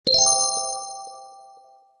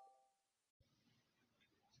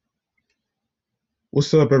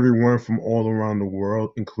What's up, everyone from all around the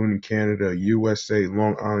world, including Canada, USA,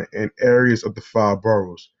 Long Island, and areas of the five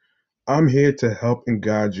boroughs? I'm here to help and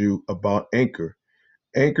guide you about Anchor.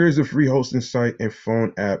 Anchor is a free hosting site and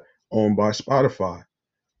phone app owned by Spotify.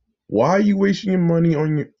 Why are you wasting your money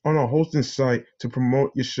on a hosting site to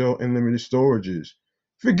promote your show in limited storages?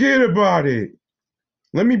 Forget about it.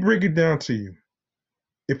 Let me break it down to you.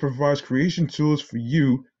 It provides creation tools for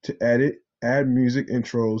you to edit, add music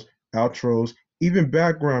intros, outros, even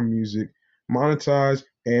background music, monetize,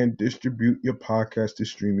 and distribute your podcast to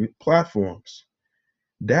streaming platforms.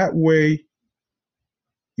 That way,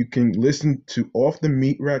 you can listen to Off the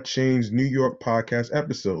Meat Rat Chain's New York podcast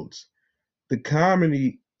episodes, the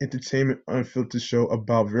comedy entertainment unfiltered show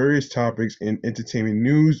about various topics in entertainment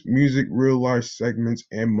news, music, real life segments,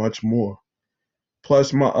 and much more.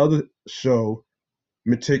 Plus, my other show,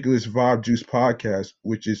 Meticulous Vibe Juice podcast,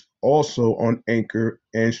 which is also on Anchor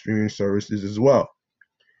and streaming services as well.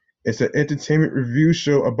 It's an entertainment review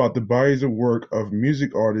show about the bodies of work of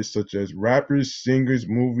music artists such as rappers, singers,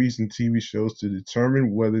 movies, and TV shows to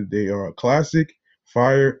determine whether they are a classic,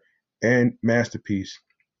 fire, and masterpiece.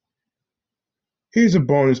 Here's a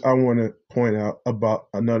bonus I want to point out about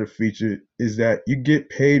another feature is that you get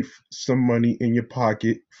paid some money in your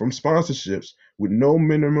pocket from sponsorships with no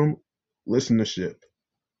minimum listenership.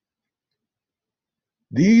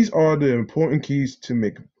 These are the important keys to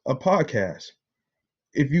make a podcast.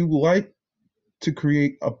 If you like to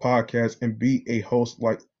create a podcast and be a host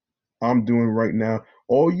like I'm doing right now,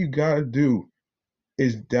 all you gotta do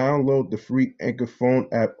is download the free Anchor phone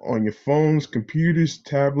app on your phones, computers,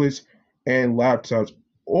 tablets, and laptops,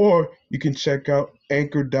 or you can check out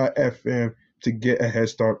anchor.fm to get a head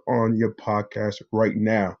start on your podcast right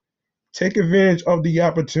now. Take advantage of the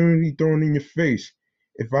opportunity thrown in your face.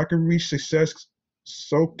 If I can reach success,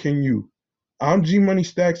 so can you. I'm G Money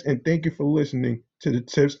Stacks, and thank you for listening to the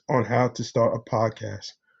tips on how to start a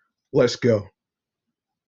podcast. Let's go.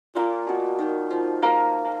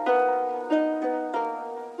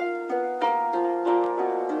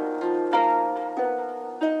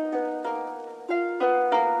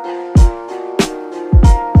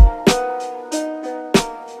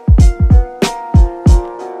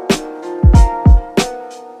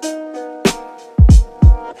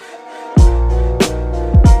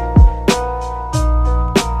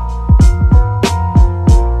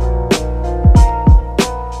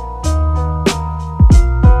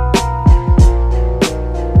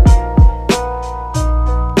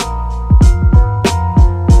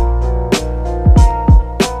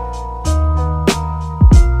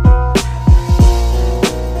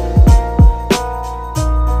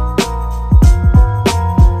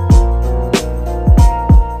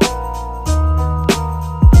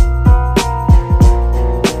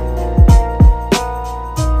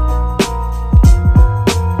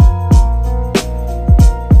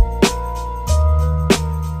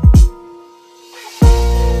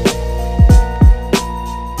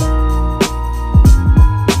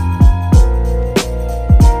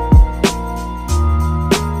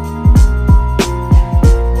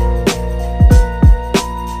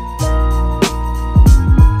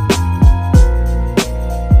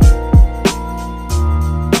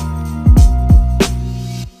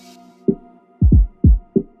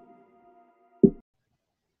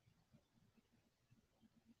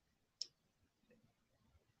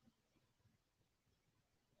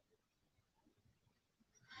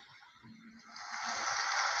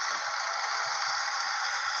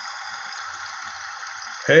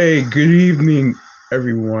 Hey, good evening,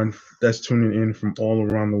 everyone that's tuning in from all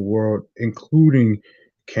around the world, including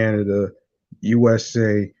Canada,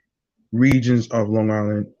 USA, regions of Long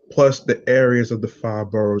Island, plus the areas of the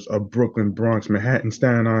five boroughs of Brooklyn, Bronx, Manhattan,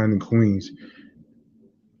 Staten Island, and Queens.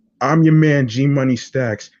 I'm your man, G Money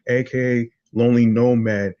Stacks, aka Lonely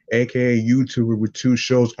Nomad, aka YouTuber with two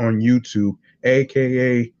shows on YouTube,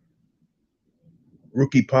 aka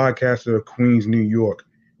Rookie Podcaster of Queens, New York.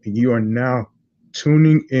 And you are now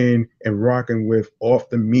tuning in and rocking with Off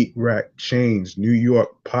the Meat Rack Chains New York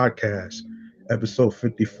podcast, episode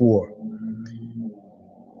 54.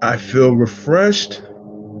 I feel refreshed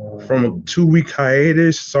from a 2 week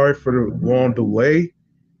hiatus. Sorry for the long delay.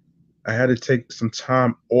 I had to take some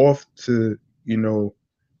time off to,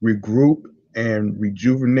 regroup and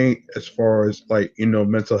rejuvenate as far as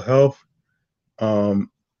mental health, um,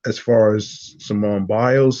 as far as some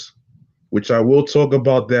bios, which I will talk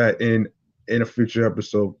about that in a future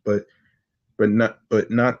episode, but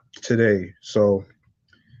not today. So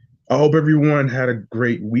I hope everyone had a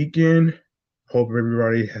great weekend. Hope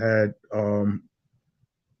everybody had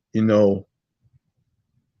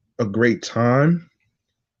a great time.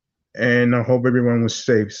 and I hope everyone was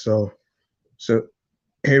safe. So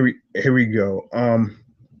here we go.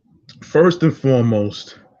 First and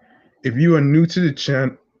foremost, if you are new to the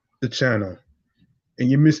channel, and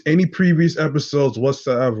you miss any previous episodes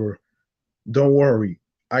whatsoever, don't worry,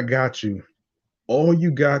 I got you. All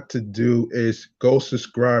you got to do is go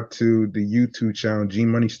subscribe to the YouTube channel G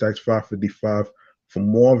Money Stacks 555 for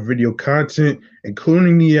more video content,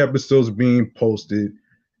 including the episodes being posted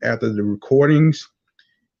after the recordings.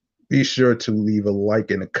 Be sure to leave a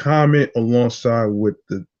like and a comment alongside with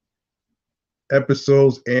the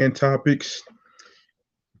episodes and topics.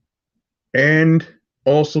 And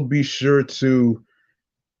also be sure to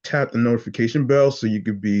tap the notification bell so you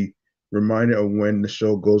could be reminded of when the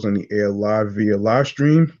show goes on the air live via live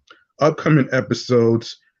stream, upcoming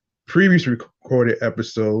episodes, previous recorded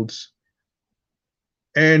episodes,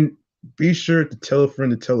 and be sure to tell a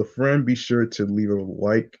friend to tell a friend. Be sure to leave a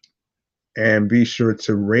like and be sure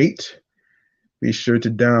to rate. Be sure to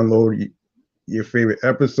download your favorite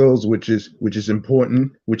episodes, which is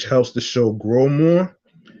important, which helps the show grow more.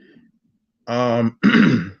 Um,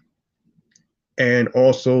 And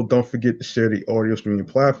also, don't forget to share the audio streaming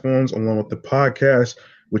platforms along with the podcast,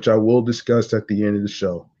 which I will discuss at the end of the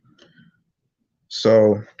show.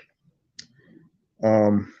 So,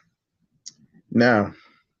 um, now,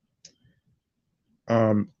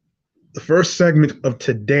 the first segment of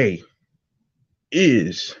today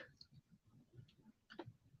is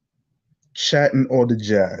chatting all the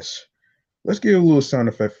jazz. Let's get a little sound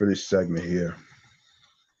effect for this segment here.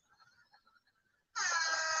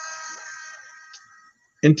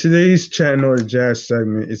 In today's chatting all the jazz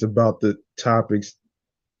segment is about the topics,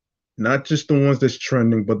 not just the ones that's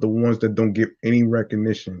trending, but the ones that don't get any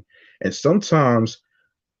recognition. And sometimes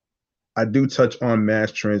I do touch on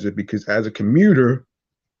mass transit because as a commuter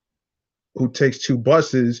who takes two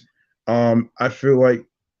buses, I feel like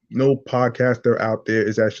no podcaster out there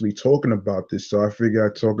is actually talking about this. So I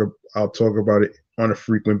figure I'll talk about it on a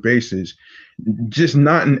frequent basis. Just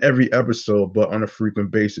not in every episode, but on a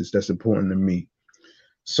frequent basis. That's important to me.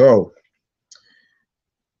 So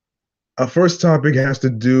our first topic has to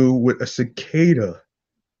do with a cicada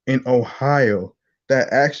in Ohio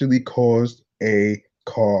that actually caused a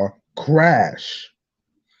car crash.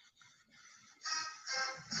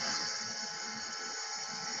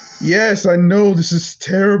 Yes, I know this is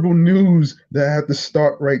terrible news that I have to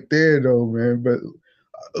start right there though, man. But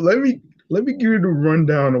let me let me give you the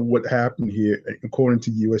rundown of what happened here according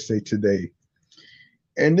to USA Today.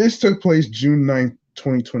 And this took place June 9th,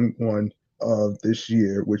 2021 of this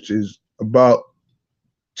year, which is about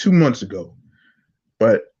 2 months ago.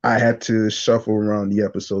 But I had to shuffle around the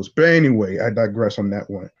episodes. But anyway, I digress on that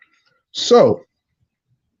one. So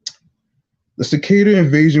the cicada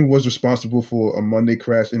invasion was responsible for a Monday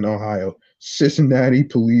crash in Ohio. Cincinnati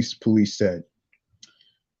police said.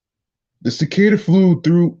 The cicada flew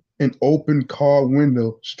through an open car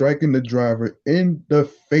window, striking the driver in the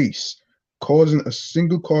face, causing a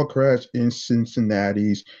single car crash in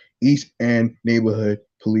Cincinnati's East End neighborhood,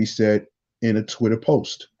 police said in a Twitter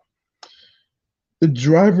post. The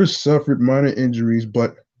driver suffered minor injuries,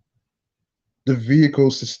 but the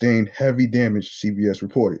vehicle sustained heavy damage, CBS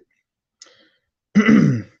reported.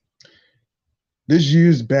 This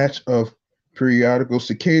year's batch of periodical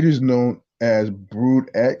cicadas, known as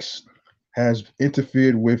Brood X, has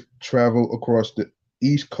interfered with travel across the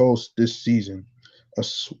East Coast this season. A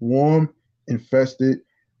swarm infested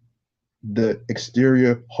the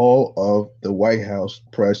exterior hull of the White House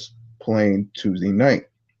press plane Tuesday night,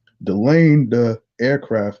 delaying the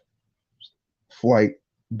aircraft flight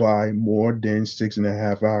by more than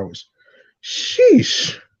 6.5 hours.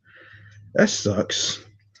 Sheesh, that sucks.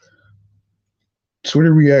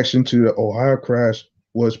 Twitter reaction to the Ohio crash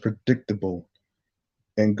was predictable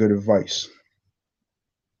and good advice.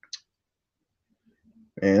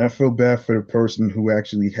 And I feel bad for the person who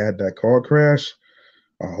actually had that car crash.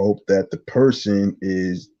 I hope that the person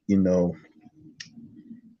is, don't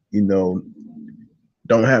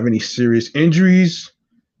have any serious injuries.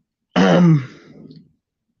 Let's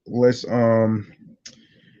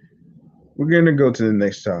we're gonna go to the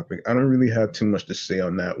next topic. I don't really have too much to say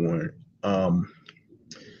on that one.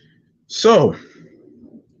 So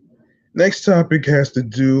next topic has to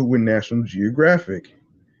do with National Geographic.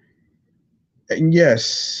 And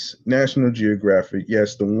yes, National Geographic.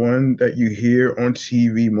 Yes, the one that you hear on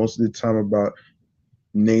TV most of the time about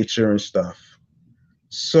nature and stuff.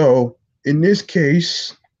 So in this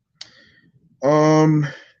case,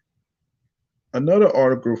 another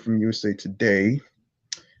article from USA Today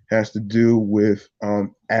has to do with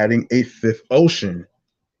adding a fifth ocean.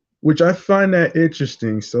 which I find that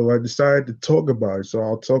interesting. So I decided to talk about it. So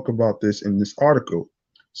I'll talk about this in this article.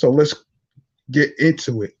 So let's get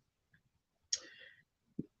into it.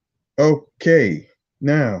 Okay,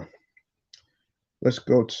 now let's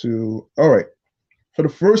go to, all right. For the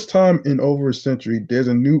first time in over a century, there's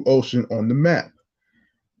a new ocean on the map.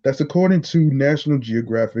 That's according to National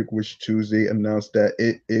Geographic, which Tuesday announced that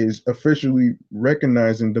it is officially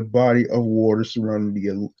recognizing the body of water surrounding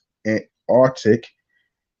the Antarctic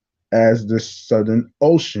as the Southern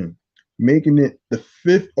Ocean, making it the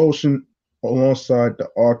fifth ocean alongside the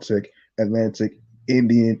Arctic, Atlantic,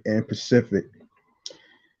 Indian, and Pacific.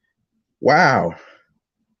 Wow.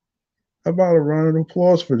 How about a round of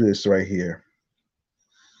applause for this right here?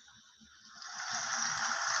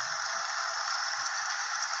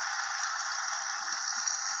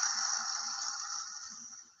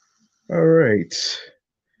 All right.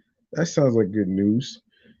 That sounds like good news.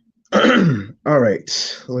 All right.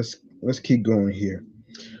 Let's keep going here.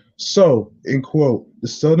 So, in quote, the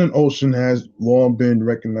Southern Ocean has long been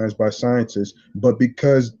recognized by scientists, but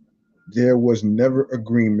because there was never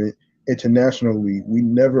agreement internationally, we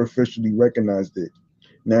never officially recognized it.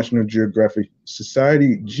 National Geographic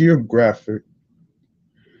Society geographic,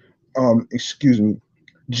 excuse me,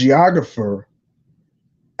 geographer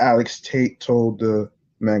Alex Tate told the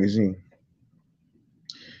magazine.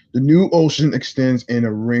 The new ocean extends in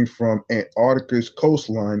a ring from Antarctica's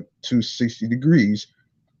coastline to 60 degrees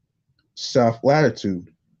south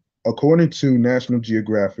latitude. According to National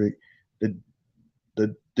Geographic, the,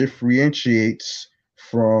 the differentiates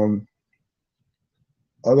from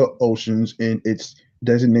other oceans in its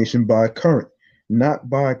designation by current, not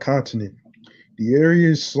by continent. The area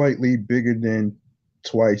is slightly bigger than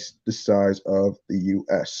twice the size of the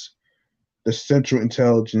US, the Central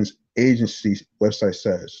Intelligence Agency's website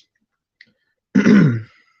says.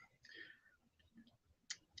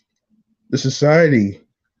 The society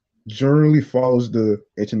generally follows the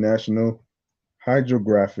International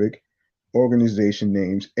Hydrographic Organization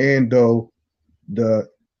names, and though the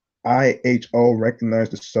IHO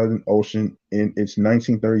recognized the Southern Ocean in its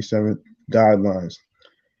 1937 guidelines,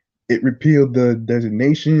 it repealed the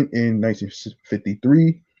designation in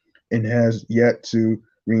 1953 and has yet to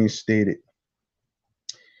reinstate it.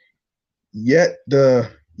 Yet the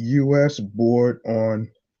U.S. Board on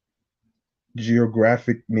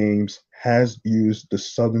Geographic Names has used the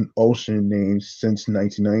Southern Ocean name since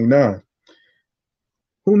 1999.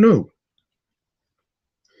 Who knew?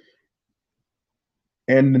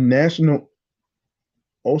 And the National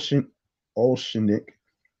Oceanic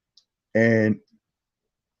and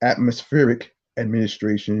Atmospheric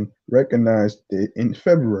Administration recognized it in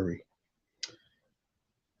February.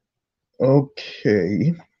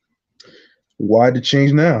 Okay, why the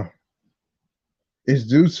change now? It's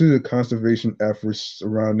due to the conservation efforts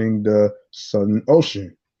surrounding the Southern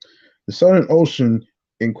Ocean. The Southern Ocean,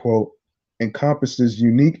 in quote, encompasses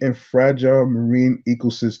unique and fragile marine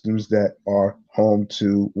ecosystems that are home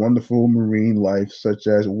to wonderful marine life such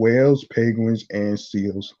as whales, penguins, and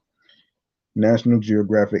seals. National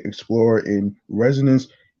Geographic explorer in residence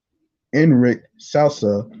Enric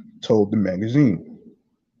Salsa told the magazine.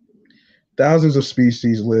 Thousands of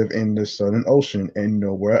species live in the Southern Ocean and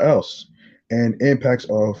nowhere else, and impacts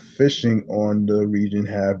of fishing on the region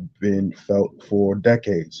have been felt for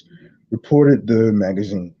decades, reported the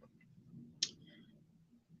magazine.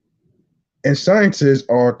 And scientists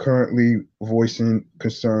are currently voicing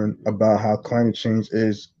concern about how climate change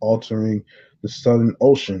is altering the Southern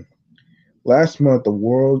Ocean. Last month, the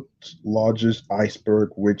world's largest iceberg,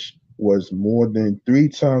 which was more than 3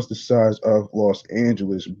 times the size of Los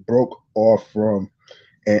Angeles, broke off from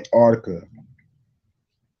Antarctica.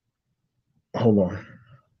 Hold on.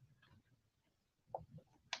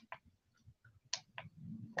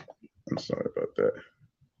 I'm sorry about that.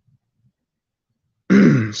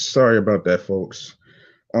 Sorry about that, folks.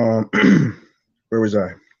 Um, where was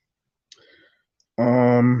I?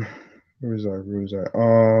 Um, where was I? Where was I?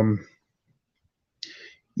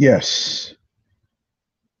 Yes.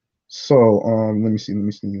 So, let me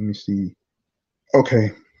see.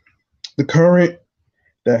 Okay. The current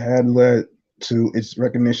that had led to its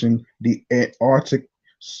recognition, the Antarctic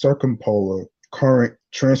circumpolar current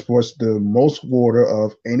transports the most water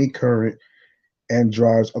of any current and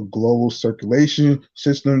drives a global circulation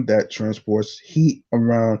system that transports heat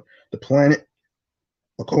around the planet,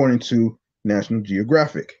 according to National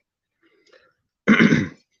Geographic.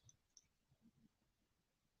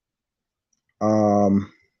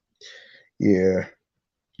 um, yeah,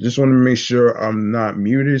 just want to make sure I'm not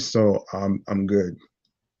muted, so I'm good.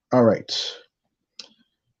 All right.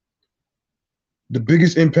 The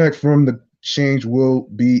biggest impact from the change will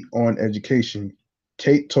be on education.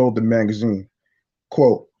 Kate told the magazine,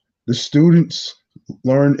 quote, the students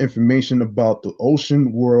learn information about the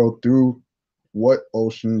ocean world through what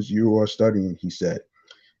oceans you are studying, he said.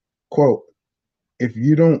 Quote, if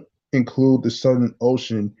you don't include the Southern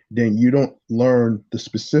Ocean, then you don't learn the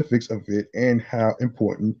specifics of it and how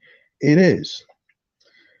important it is.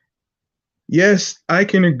 Yes, I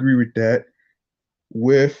can agree with that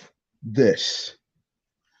with this.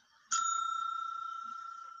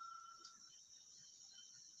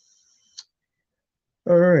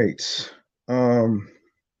 All right. Um,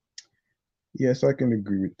 yes, I can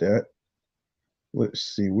agree with that. Let's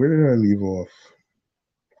see, where did I leave off?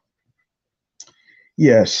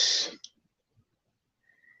 Yes.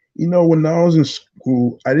 When I was in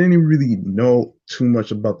school, I didn't really know too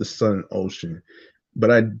much about the Southern Ocean,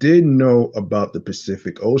 but I did know about the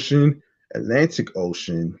Pacific Ocean, Atlantic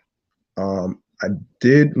Ocean. I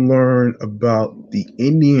did learn about the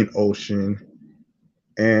Indian Ocean,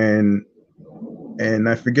 and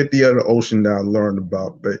I forget the other ocean that I learned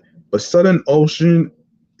about, but Southern Ocean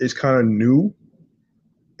is kind of new,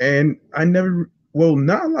 and I never, well,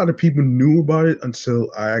 not a lot of people knew about it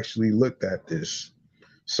until I actually looked at this.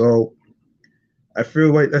 So I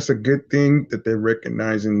feel like that's a good thing that they're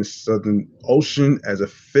recognizing the Southern Ocean as a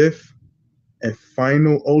fifth and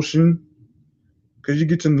final ocean because you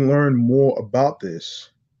get to learn more about this.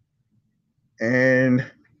 And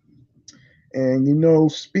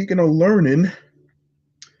speaking of learning,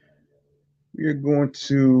 we are going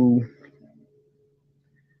to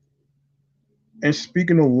and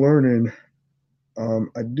speaking of learning,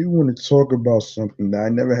 I do want to talk about something that I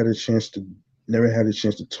never had a chance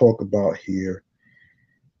to talk about here.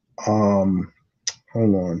 Um,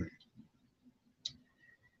 hold on,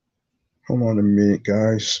 hold on a minute,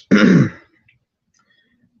 guys.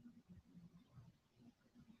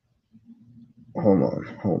 Hold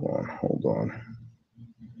on.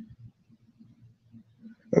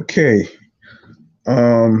 Okay.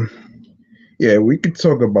 Um, yeah, we could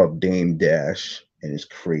talk about Dame Dash and his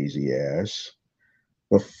crazy ass.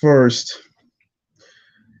 But first,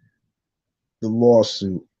 the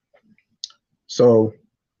lawsuit. So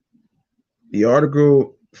the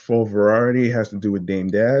article for Variety has to do with Dame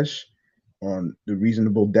Dash on the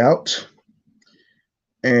reasonable doubt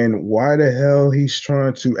and why the hell he's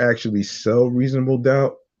trying to actually sell reasonable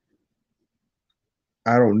doubt.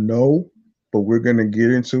 I don't know, but we're gonna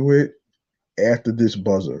get into it after this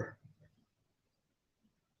buzzer.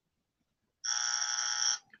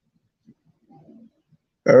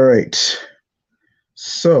 All right.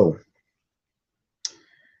 So,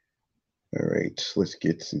 all right, let's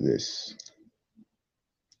get to this.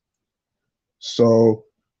 So,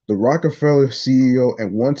 the Rockefeller CEO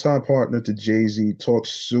and one-time partner to Jay-Z talks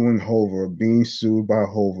suing Hoover, being sued by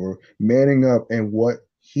Hoover, manning up and what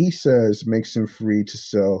he says makes him free to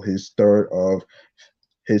sell his third of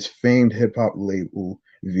his famed hip-hop label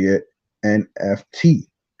via NFT.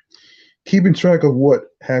 Keeping track of what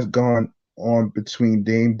has gone on between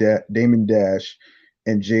Damon Dash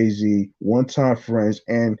and Jay-Z, one-time friends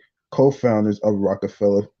and co-founders of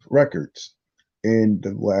Rockefeller Records in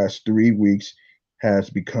the last 3 weeks has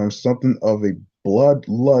become something of a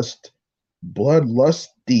bloodlusty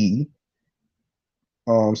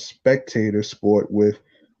spectator sport with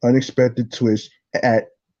unexpected twists at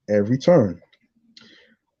every turn.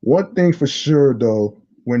 One thing for sure, though,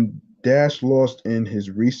 when Dash lost in his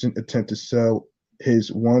recent attempt to sell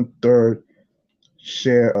his one-third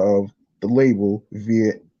share of the label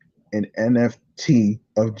via an NFT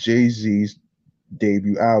of Jay-Z's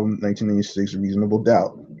debut album, 1996, Reasonable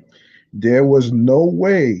Doubt, there was no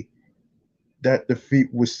way that defeat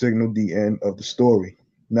would signal the end of the story.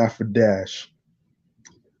 Not for Dash.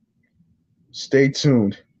 Stay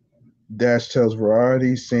tuned. Dash tells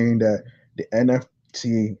Variety, saying that the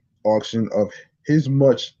NFT auction of his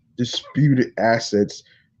much disputed assets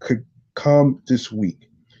could come this week.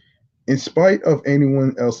 In spite of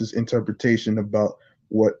anyone else's interpretation about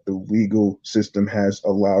what the legal system has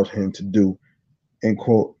allowed him to do, and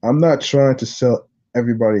quote, I'm not trying to sell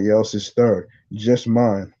everybody else's third, just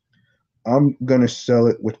mine. I'm gonna sell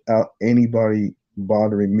it without anybody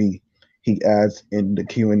bothering me, he adds in the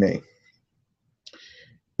Q&A.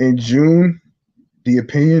 In June, the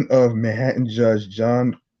opinion of Manhattan Judge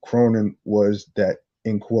John Cronin was that,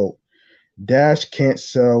 in quote, Dash can't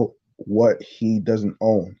sell what he doesn't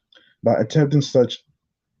own. By attempting such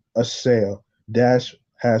a sale, Dash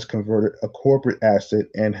has converted a corporate asset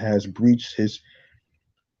and has breached his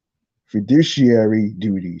fiduciary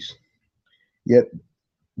duties. Yet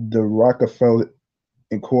the Rockefeller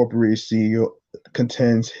Incorporated CEO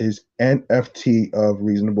contends his NFT of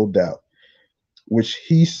reasonable doubt which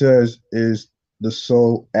he says is the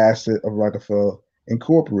sole asset of Rockefeller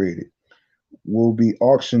Incorporated, will be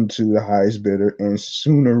auctioned to the highest bidder and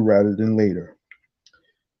sooner rather than later.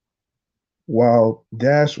 While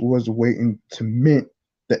Dash was waiting to mint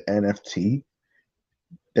the NFT,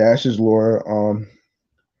 Dash's lawyer,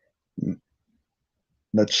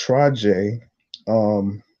 Natraje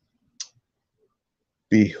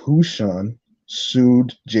Bhushan,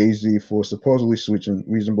 sued Jay-Z for supposedly switching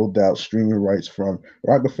Reasonable Doubt streaming rights from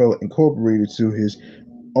Rockefeller Incorporated to his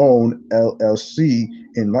own LLC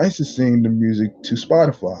and licensing the music to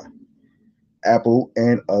Spotify, Apple,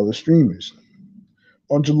 and other streamers.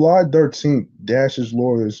 On July 13th, Dash's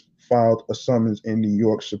lawyers filed a summons in New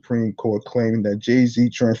York Supreme Court claiming that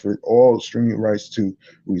Jay-Z transferred all streaming rights to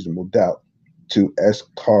Reasonable Doubt to S.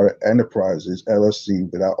 Carter Enterprises, LLC,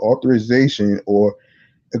 without authorization or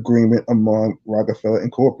agreement among Rockefeller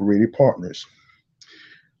Incorporated partners.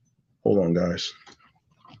 Hold on, guys.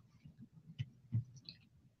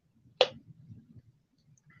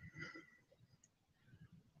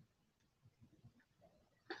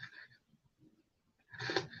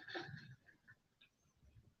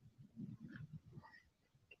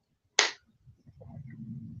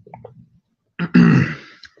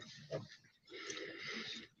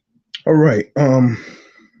 All right. All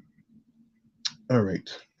right.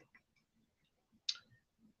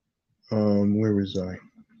 Where was I?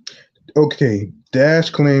 Okay. Dash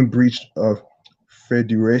claimed breach of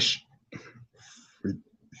fiduciary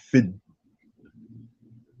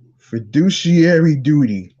fiduciary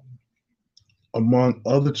duty, among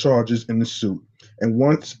other charges in the suit, and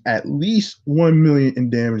wants at least $1 million in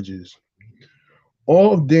damages.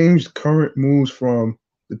 All of Dame's current moves, from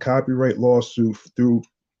the copyright lawsuit through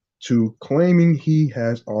to claiming he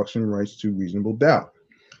has auction rights to Reasonable Doubt,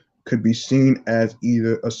 could be seen as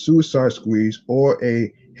either a suicide squeeze or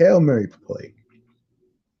a Hail Mary play.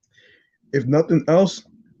 If nothing else,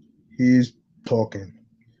 he's talking.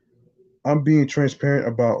 I'm being transparent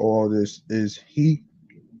about all this. Is he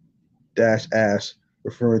dash ass,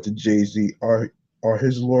 referring to Jay-Z? Are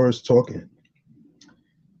his lawyers talking?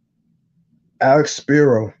 Alex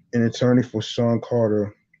Spiro, an attorney for Sean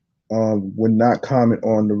Carter, would not comment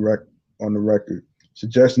on the record,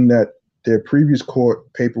 suggesting that their previous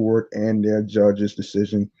court paperwork and their judge's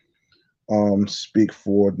decision speak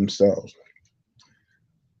for themselves.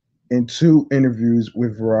 In two interviews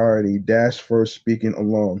with Variety, Dash first speaking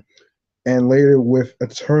alone, and later with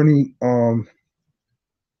attorney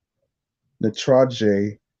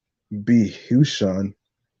Natraje Bhushan,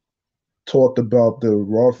 talked about the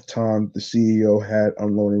rough time the CEO had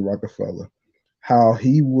unloading Rockefeller, how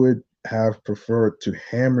he would have preferred to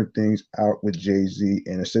hammer things out with Jay-Z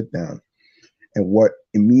in a sit-down, and what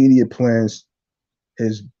immediate plans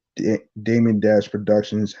his Damon Dash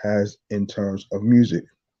Productions has in terms of music.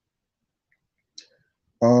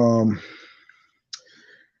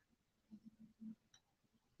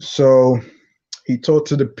 So he talked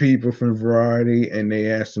to the people from Variety, and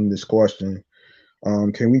they asked him this question: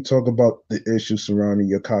 can we talk about the issues surrounding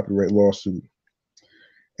your copyright lawsuit?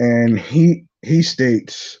 And he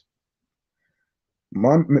states,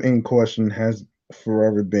 my main question has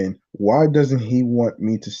forever been, why doesn't he want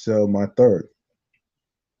me to sell my third?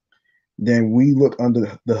 Then we look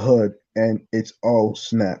under the hood, and it's, oh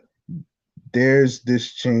snap, there's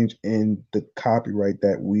this change in the copyright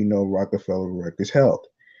that we know Rockefeller Records held.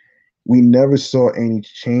 We never saw any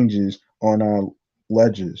changes on our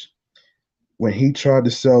ledgers. When he tried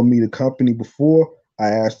to sell me the company before, I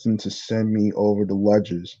asked him to send me over the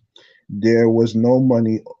ledgers. There was no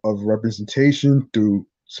money of representation through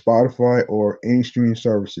Spotify or any streaming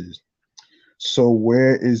services. So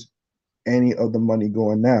where is any of the money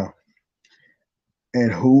going now?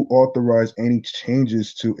 And who authorized any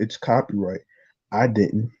changes to its copyright? I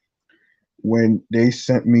didn't. When they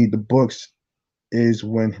sent me the books is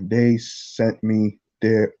when they sent me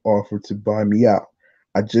their offer to buy me out.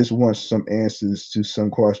 I just want some answers to some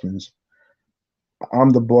questions. I'm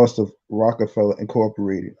the boss of Rockefeller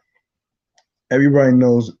Incorporated. Everybody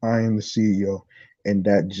knows I am the CEO and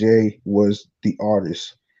that Jay was the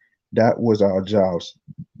artist. That was our jobs.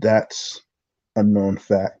 That's a known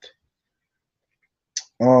fact.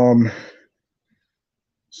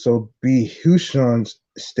 So B. Hushan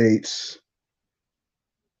states,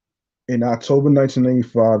 in October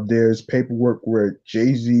 1995, there's paperwork where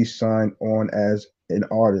Jay-Z signed on as an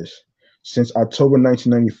artist. Since October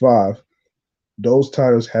 1995, those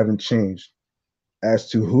titles haven't changed. As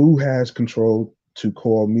to who has control to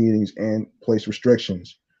call meetings and place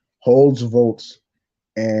restrictions, holds votes,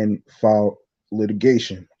 and file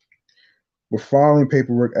litigation. We're filing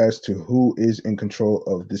paperwork as to who is in control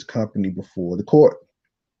of this company before the court.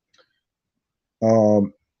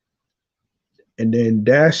 Um, and then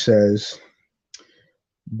Dash says,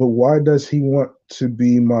 but why does he want to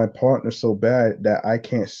be my partner so bad that I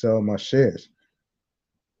can't sell my shares?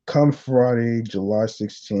 Come Friday, July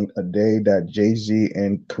 16th, a day that Jay-Z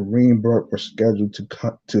and Kareem Burke were scheduled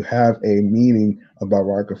to have a meeting about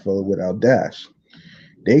Rockefeller without Dash.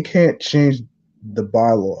 They can't change the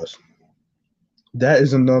bylaws. That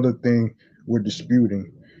is another thing we're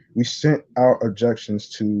disputing. We sent our objections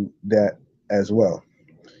to that as well.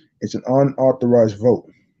 It's an unauthorized vote.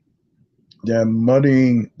 They're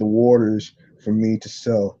muddying the waters for me to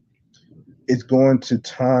sell. It's going to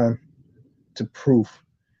time to proof,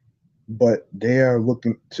 but they are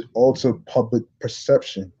looking to alter public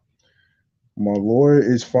perception. My lawyer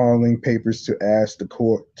is filing papers to ask the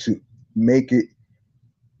court to make it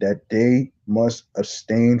that they must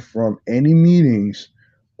abstain from any meetings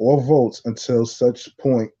or votes until such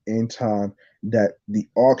point in time that the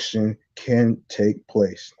auction can take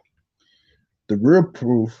place. The real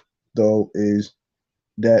proof, though, is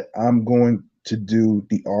that I'm going to do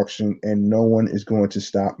the auction and no one is going to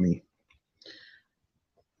stop me.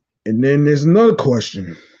 And then there's another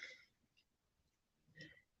question.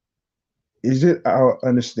 Is it our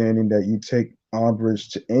understanding that you take umbrage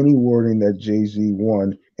to any wording that Jay-Z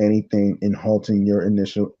won anything in halting your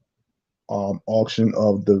initial auction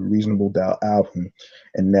of the Reasonable Doubt album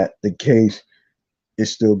and that the case is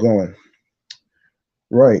still going?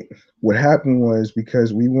 Right. What happened was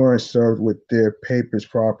because we weren't served with their papers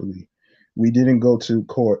properly. We didn't go to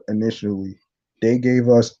court initially. They gave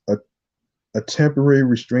us a temporary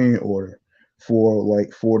restraining order for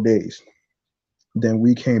like 4 days. Then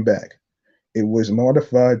we came back. It was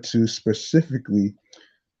modified to specifically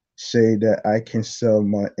say that I can sell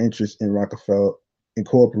my interest in Rockefeller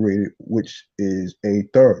Incorporated, which is a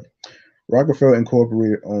third. Rockefeller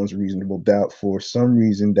Incorporated owns Reasonable Doubt. For some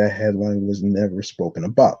reason, that headline was never spoken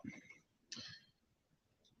about.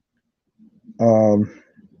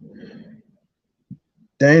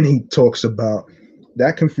 Then he talks about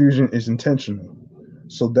that confusion is intentional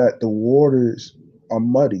so that the waters are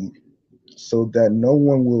muddied so that no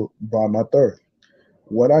one will buy my third.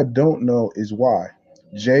 What I don't know is why.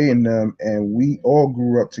 Jay and them and we all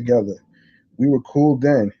grew up together. We were cool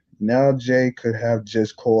then. Now Jay could have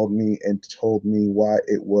just called me and told me why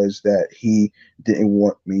it was that he didn't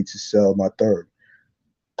want me to sell my third.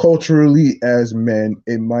 Culturally, as men,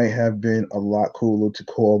 it might have been a lot cooler to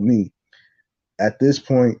call me. At this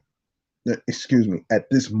point, at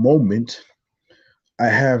this moment, I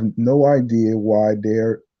have no idea why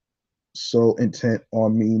they're so intent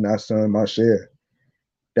on me not selling my share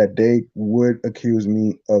that they would accuse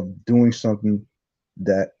me of doing something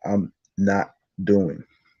that I'm not doing.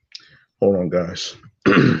 Hold on, guys.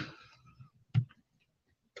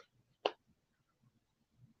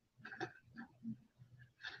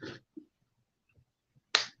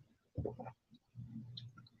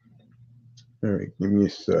 All right, give me a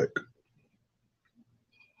sec.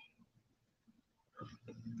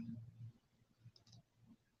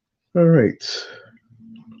 All right.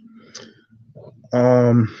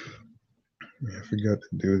 I forgot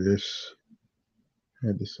to do this. I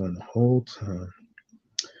had this on the whole time.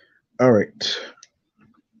 All right.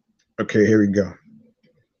 Okay, here we go.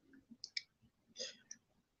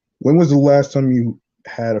 When was the last time you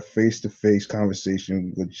had a face-to-face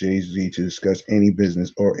conversation with Jay-Z to discuss any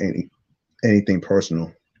business or anything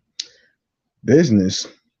personal? Business?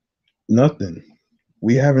 Nothing.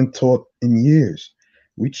 We haven't talked in years.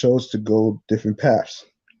 We chose to go different paths.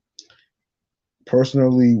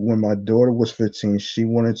 Personally, when my daughter was 15, she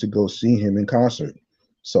wanted to go see him in concert.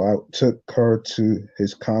 So I took her to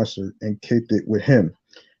his concert and kicked it with him.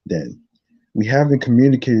 Then we haven't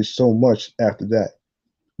communicated so much after that.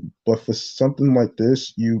 But for something like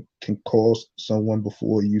this, you can call someone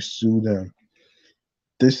before you sue them.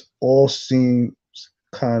 This all seems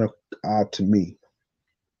kind of odd to me.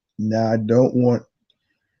 Now, I don't want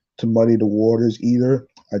to muddy the waters either.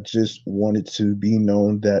 I just wanted to be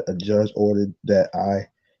known that a judge ordered that I,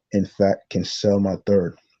 in fact, can sell my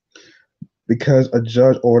third. Because a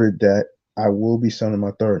judge ordered that I will be selling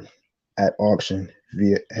my third at auction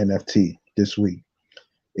via NFT this week.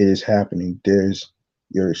 It is happening. There's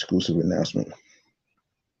your exclusive announcement.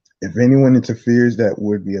 If anyone interferes, that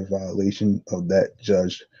would be a violation of that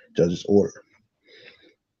judge's order.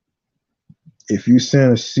 If you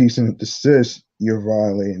send a cease and desist, you're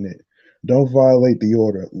violating it. Don't violate the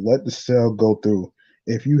order. Let the sale go through.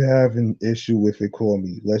 If you have an issue with it, call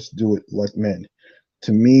me. Let's do it like men.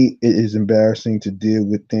 To me, it is embarrassing to deal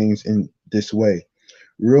with things in this way.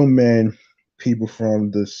 Real men people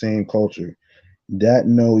from the same culture that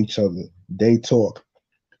know each other. They talk.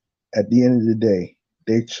 At the end of the day,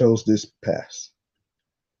 they chose this path.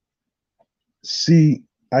 See,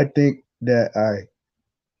 I think that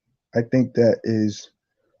I think that is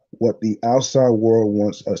what the outside world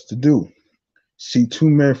wants us to do. See two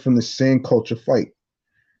men from the same culture fight.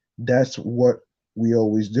 That's what we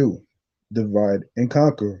always do. Divide and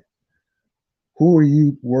conquer. Who are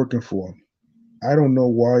you working for? I don't know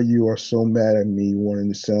why you are so mad at me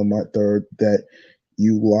wanting to sell my third that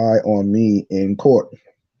you lie on me in court.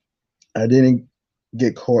 I didn't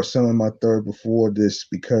get caught selling my third before this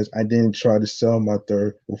because I didn't try to sell my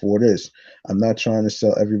third before this. I'm not trying to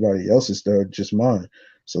sell everybody else's third, just mine.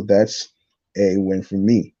 So that's a win for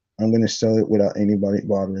me. I'm going to sell it without anybody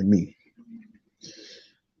bothering me.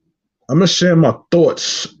 I'm going to share my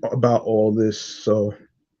thoughts about all this. So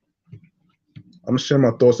I'm going to share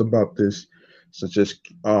my thoughts about this. So just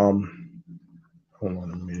hold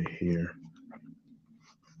on a minute here.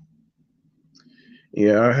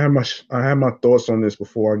 Yeah, I had my thoughts on this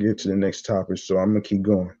before I get to the next topic, so I'm gonna keep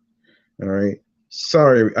going. All right.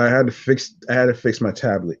 Sorry, I had to fix my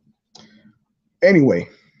tablet. Anyway,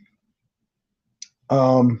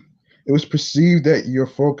 um, it was perceived that your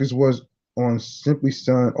focus was on simply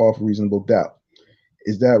selling off reasonable doubt.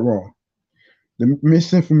 Is that wrong? The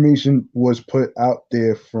misinformation was put out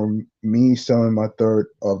there from me selling my third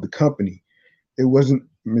of the company. It wasn't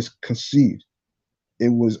misconceived. It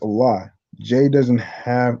was a lie. Jay doesn't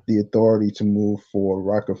have the authority to move for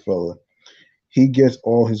Rockefeller. He gets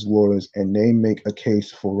all his lawyers and they make a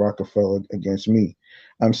case for Rockefeller against me.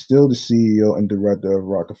 I'm still the CEO and director of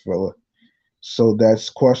Rockefeller, so that's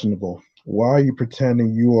questionable. Why are you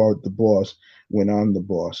pretending you are the boss when I'm the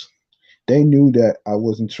boss? They knew that I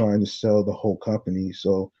wasn't trying to sell the whole company,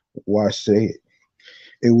 so why say it?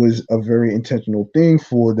 It was a very intentional thing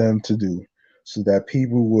for them to do so that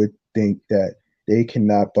people would think that they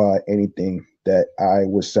cannot buy anything that I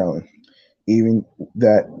was selling, even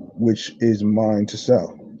that which is mine to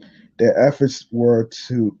sell. Their efforts were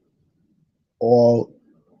to all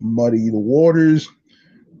muddy the waters,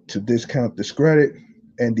 to discount this credit,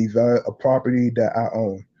 and devalue a property that I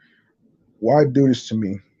own. Why do this to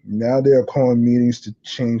me? Now they are calling meetings to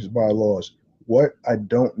change bylaws. What? I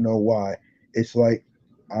don't know why. It's like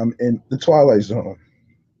I'm in the Twilight Zone.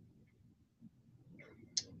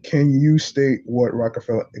 Can you state what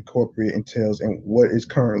Rockefeller Incorporated entails and what it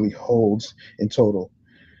currently holds in total?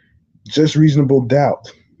 Just Reasonable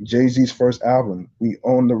Doubt, Jay Z's first album. We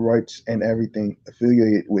own the rights and everything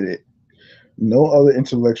affiliated with it. No other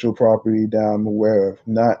intellectual property that I'm aware of,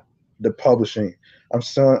 not the publishing. I'm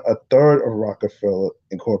selling a third of Rockefeller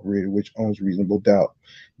Incorporated, which owns Reasonable Doubt.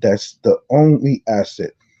 That's the only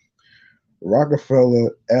asset.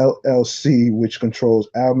 Rockefeller LLC, which controls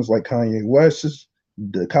albums like Kanye West's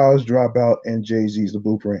The College Dropout and Jay Z's The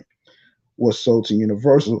Blueprint, was sold to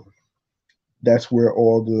Universal. That's where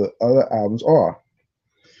all the other albums are.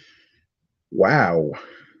 Wow.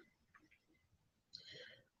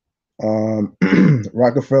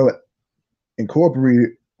 Rockefeller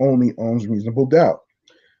Incorporated only owns Reasonable Doubt.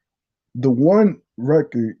 The one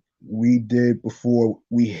record we did before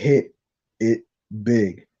we hit it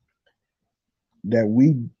big that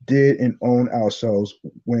we did and own ourselves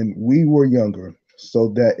when we were younger, so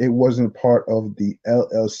that it wasn't part of the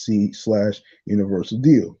LLC slash Universal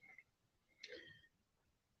deal.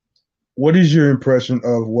 What is your impression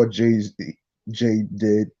of what Jay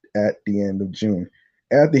did at the end of June?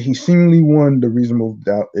 After he seemingly won the Reasonable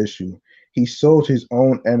Doubt issue, he sold his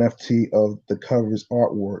own NFT of the cover's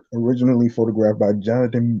artwork, originally photographed by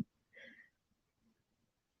Jonathan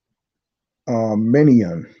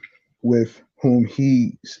Menion, with whom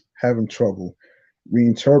he's having trouble,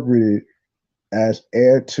 reinterpreted as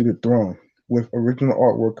heir to the throne, with original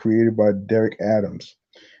artwork created by Derek Adams.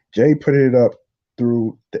 Jay put it up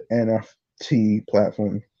through the NFT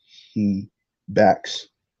platform he backs,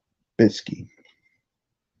 Bitsky.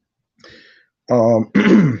 Um,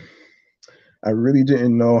 I really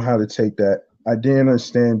didn't know how to take that. I didn't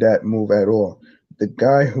understand that move at all. The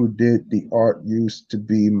guy who did the art used to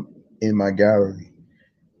be in my gallery.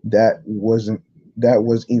 That wasn't that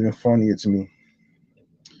was even funnier to me.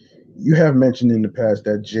 You have mentioned in the past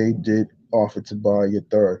that Jay did offer to buy your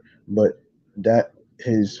third, but that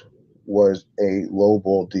his was a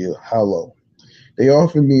lowball deal. How low? They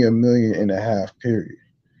offered me 1.5 million, period.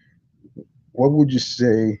 What would you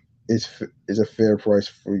say is a fair price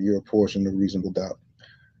for your portion of Reasonable Doubt?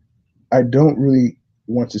 I don't really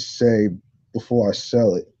want to say before I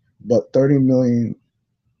sell it, but 30 million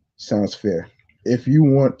sounds fair. If you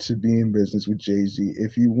want to be in business with Jay-Z,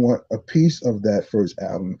 if you want a piece of that first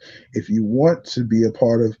album, if you want to be a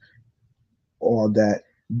part of all that,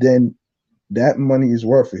 then that money is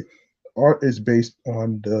worth it. Art is based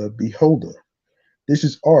on the beholder. This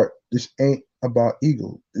is art. This ain't about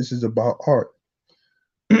ego. This is about art.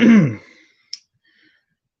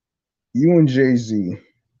 You and Jay Z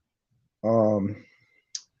um,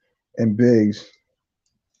 and Biggs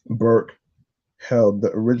Burke held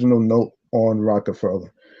the original note on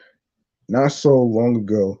Rockefeller. Not so long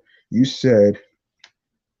ago, you said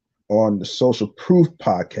on the Social Proof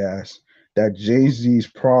podcast that Jay Z's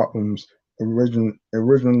problems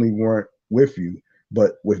originally weren't with you,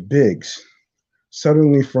 but with Biggs.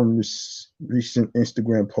 Suddenly, from recent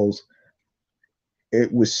Instagram posts,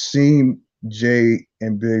 it would seem Jay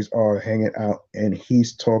and Biggs are hanging out, and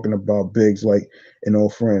he's talking about Biggs like an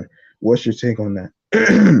old friend. What's your take on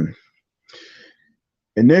that?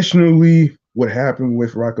 Initially, what happened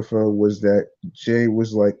with Rockefeller was that Jay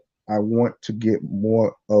was like, I want to get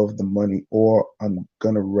more of the money or I'm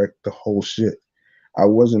gonna wreck the whole shit. I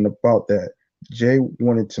wasn't about that. Jay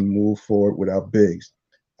wanted to move forward without Biggs.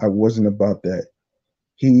 I wasn't about that.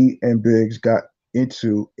 He and Biggs got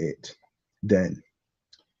into it then.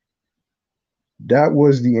 That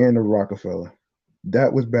was the end of Rockefeller.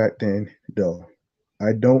 That was back then, though.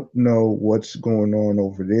 I don't know what's going on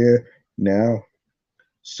over there now.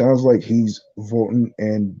 Sounds like he's voting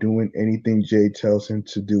and doing anything Jay tells him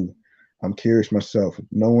to do. I'm curious myself.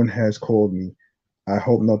 No one has called me. I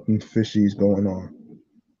hope nothing fishy is going on.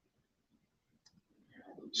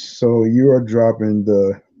 So you are dropping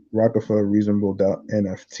the Rockefeller Reasonable Doubt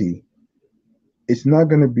NFT. It's not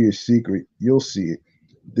going to be a secret. You'll see it.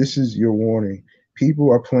 This is your warning.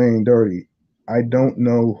 People are playing dirty. I don't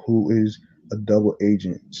know who is a double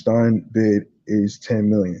agent. Starting bid is 10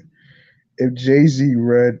 million. If Jay Z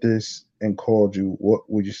read this and called you, what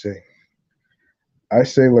would you say? I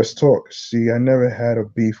say let's talk. See, I never had a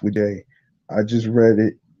beef with Jay. I just read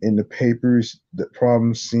it in the papers. The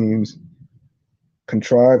problem seems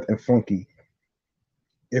contrived and funky.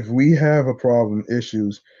 If we have a problem,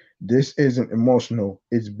 issues, this isn't emotional,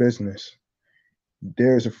 it's business.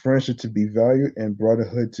 There is a friendship to be valued and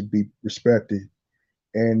brotherhood to be respected.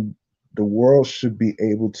 And the world should be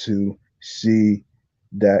able to see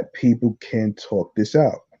that people can talk this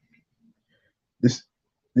out. This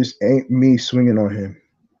this ain't me swinging on him.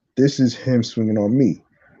 This is him swinging on me.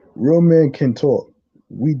 Real men can talk.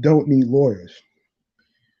 We don't need lawyers.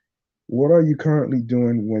 What are you currently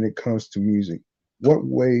doing when it comes to music? What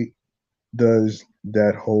way does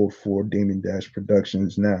that hold for Damon Dash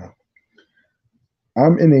Productions now?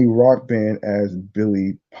 I'm in a rock band as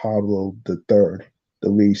Billy Pablo III, the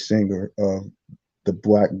lead singer of the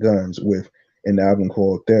Black Guns, with an album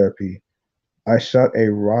called Therapy. I shot a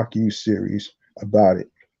Rock You series about it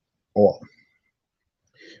all,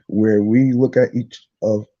 where we look at each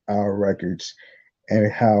of our records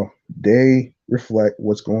and how they reflect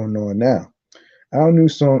what's going on now. Our new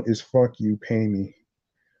song is Fuck You, Pay Me.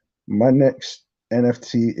 My next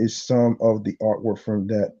NFT is some of the artwork from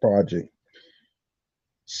that project.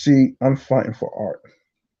 See, I'm fighting for art.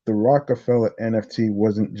 The Rockefeller NFT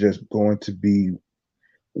wasn't just going to be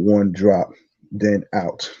one drop, then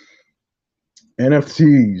out.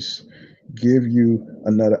 NFTs give you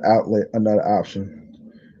another outlet, another option.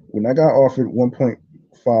 When I got offered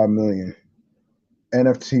 1.5 million,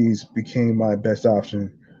 NFTs became my best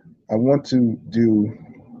option. I want to do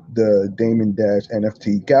the Damon Dash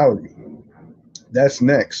NFT gallery. That's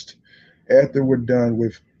next. After we're done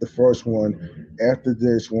with the first one, after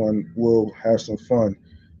this one, we'll have some fun.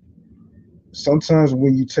 Sometimes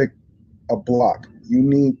when you take a block, you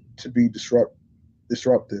need to be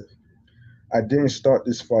disruptive. I didn't start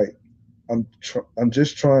this fight. I'm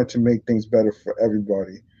just trying to make things better for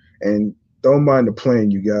everybody. And don't mind the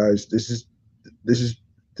plane, you guys. This is this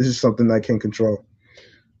is something I can control.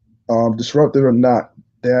 Disruptive or not,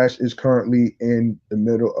 Dash is currently in the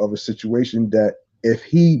middle of a situation that if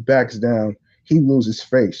he backs down, he loses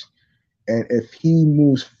face. And if he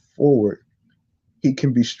moves forward, he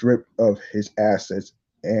can be stripped of his assets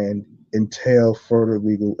and entail further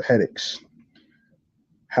legal headaches.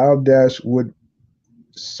 How Dash would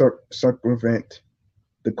circumvent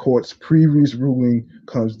the court's previous ruling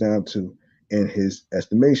comes down to, in his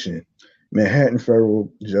estimation, Manhattan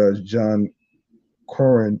federal judge John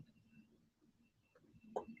Corrin,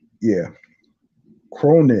 yeah,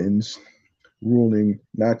 Cronin's ruling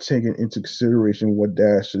not taking into consideration what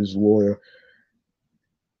Dash's lawyer,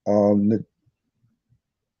 um,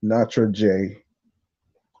 Natra J.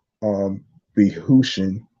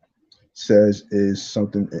 Behushin says is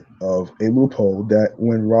something of a loophole that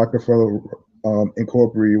when Rockefeller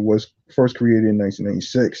Incorporated was first created in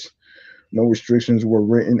 1996. No restrictions were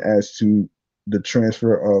written as to the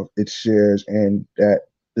transfer of its shares, and that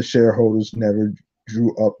the shareholders never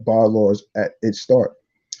drew up bylaws at its start.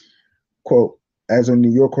 Quote, as a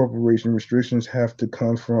New York corporation, restrictions have to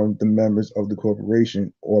come from the members of the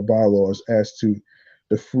corporation or bylaws as to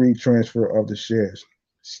the free transfer of the shares,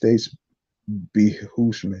 states B.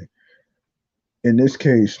 Hushman. In this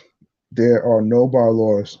case, there are no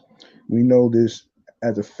bylaws. We know this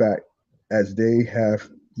as a fact, as they have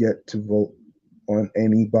yet to vote on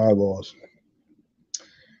any bylaws.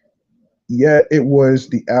 Yet it was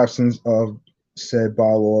the absence of said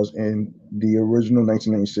bylaws in the original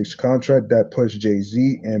 1996 contract that pushed Jay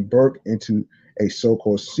Z and Burke into a so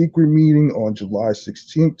called secret meeting on July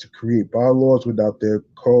 16th to create bylaws without their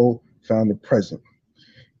co founder present,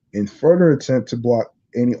 in further attempt to block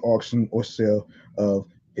any auction or sale of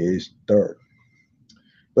his third.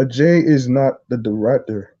 But Jay is not the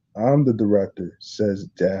director. I'm the director, says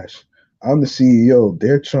Dash. I'm the CEO.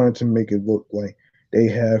 They're trying to make it look like they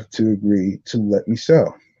have to agree to let me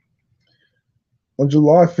sell. On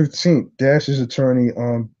July 15th, Dash's attorney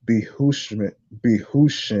Behushin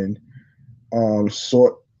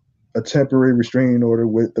sought a temporary restraining order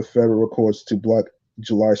with the federal courts to block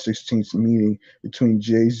July 16th meeting between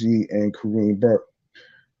Jay-Z and Kareem Burke.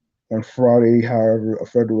 On Friday, however, a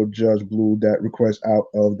federal judge blew that request out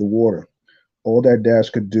of the water. All that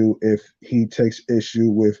Dash could do if he takes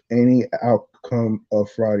issue with any outcome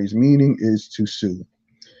of Friday's meeting is to sue.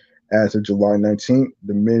 As of July 19th,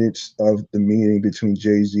 the minutes of the meeting between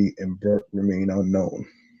Jay-Z and Burke remain unknown.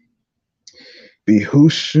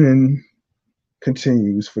 Behushin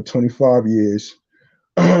continues for 25 years.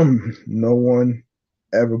 No one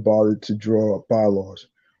ever bothered to draw up bylaws.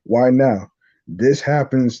 Why now? This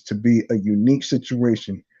happens to be a unique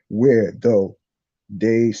situation where, though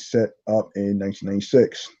they set up in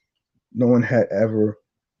 1996, no one had ever,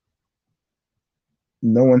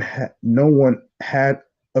 no one had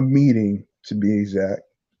a meeting, to be exact,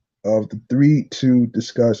 of the three to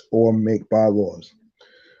discuss or make bylaws.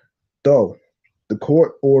 Though the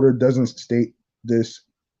court order doesn't state this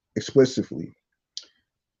explicitly,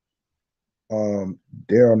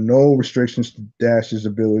 there are no restrictions to Dash's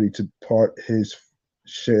ability to part his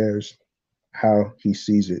shares how he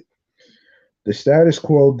sees it. The status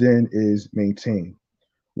quo then is maintained.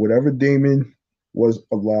 Whatever Damon was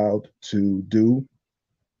allowed to do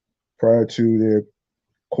prior to their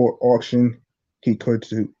court auction, he could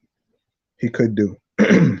do. He could do.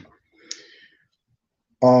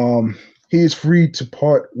 He is free to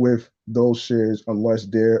part with those shares unless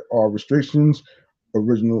there are restrictions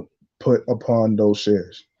original put upon those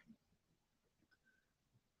shares.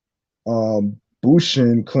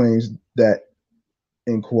 Bushin claims that,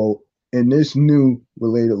 in quote, in this new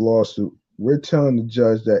related lawsuit, we're telling the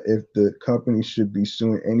judge that if the company should be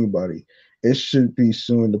suing anybody, it should be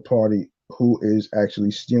suing the party who is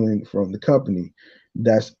actually stealing from the company.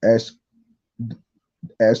 That's S.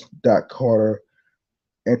 Carter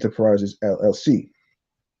Enterprises LLC,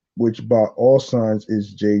 which by all signs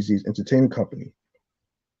is Jay-Z's entertainment company.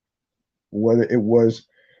 Whether it was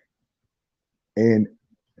an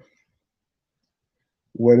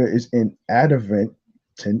whether it's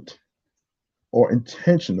inadvertent or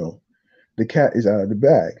intentional, the cat is out of the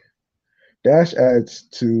bag. Dash adds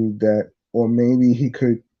to that, or maybe he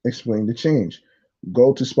could explain the change.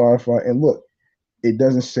 Go to Spotify and look. It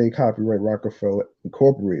doesn't say copyright Rockefeller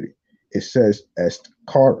Incorporated. It says S.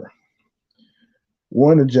 Carter.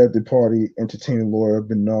 One ejected party entertainment lawyer,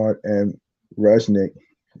 Bernard M. Resnick,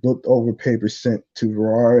 looked over papers sent to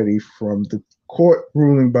Variety from the court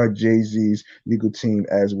ruling by Jay-Z's legal team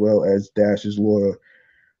as well as Dash's lawyer.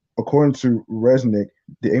 According to Resnick,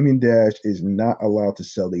 Damien Dash is not allowed to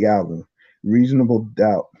sell the album. Reasonable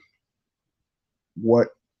doubt what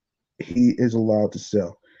he is allowed to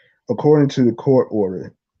sell. According to the court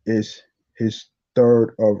order, is his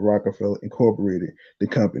third of Rockefeller Incorporated, the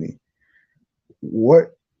company.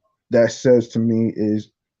 What that says to me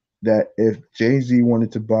is that if Jay-Z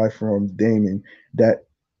wanted to buy from Damon, that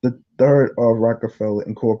the third of Rockefeller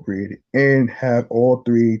Incorporated and have all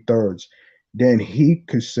three thirds, then he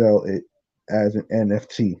could sell it as an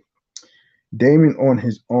NFT. Damon on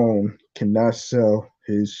his own cannot sell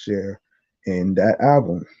his share in that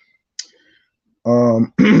album.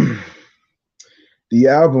 Um, the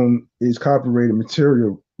album is copyrighted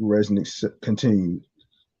material, Resnick continued,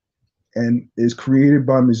 and is created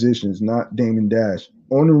by musicians, not Damon Dash.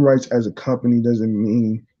 Owning rights as a company doesn't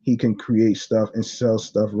mean he can create stuff and sell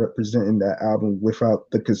stuff representing that album without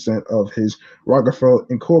the consent of his Rockefeller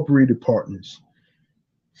Incorporated partners.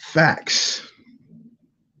 Facts.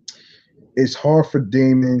 It's hard for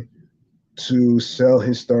Damon to sell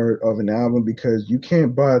his third of an album because you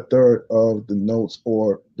can't buy a third of the notes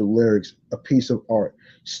or the lyrics, a piece of art.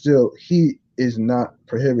 Still, he is not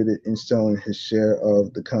prohibited in selling his share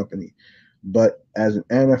of the company. But as an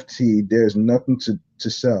NFT, there's nothing to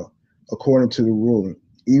sell, according to the ruling.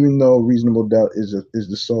 Even though Reasonable Doubt is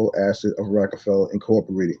the sole asset of Rockefeller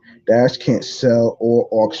Incorporated, Dash can't sell or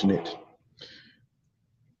auction it.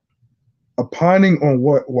 Opining on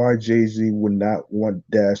why Jay Z would not want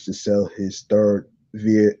Dash to sell his third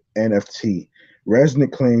via NFT,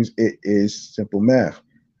 Resnick claims it is simple math.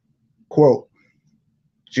 Quote,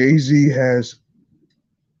 Jay Z has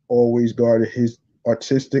always guarded his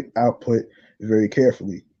artistic output very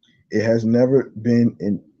carefully. It has never been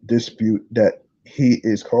in dispute that he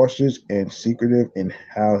is cautious and secretive in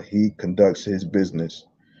how he conducts his business.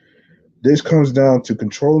 This comes down to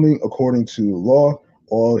controlling, according to law,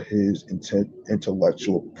 all his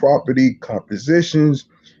intellectual property compositions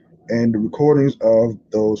and the recordings of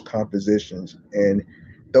those compositions. And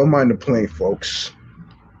don't mind the plane, folks.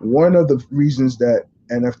 One of the reasons that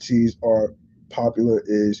NFTs are popular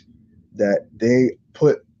is that they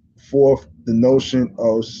put forth the notion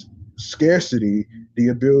of scarcity, the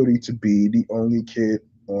ability to be the only kid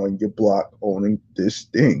on your block owning this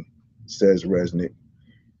thing, says Resnick.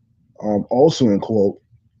 Also in quote,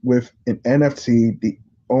 with an NFT, the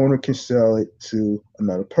owner can sell it to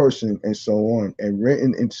another person and so on. And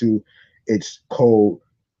written into its code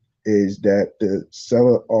is that the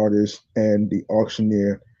seller artist and the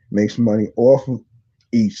auctioneer makes money off of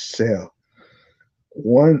each sale.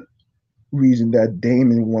 One reason that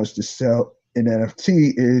Damon wants to sell an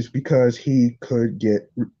NFT is because he could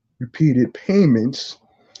get repeated payments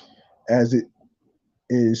as it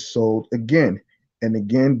is sold again and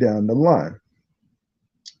again down the line.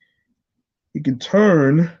 He can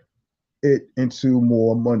turn it into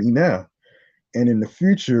more money now. And in the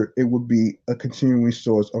future, it would be a continuing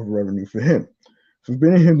source of revenue for him.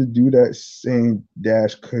 Forbidding him to do that, saying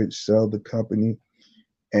Dash could sell the company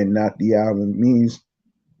and not the album, means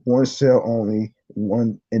one sale only,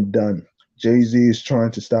 one and done. Jay Z is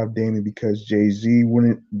trying to stop Damon because Jay Z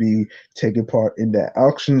wouldn't be taking part in that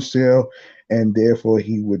auction sale, and therefore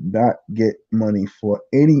he would not get money for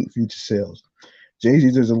any future sales. Jay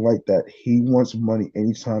Z doesn't like that. He wants money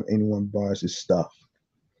anytime anyone buys his stuff.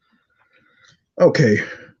 Okay,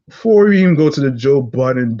 before we even go to the Joe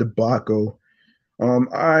Budden debacle,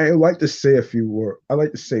 I like to say a few words. I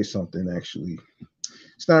like to say something actually.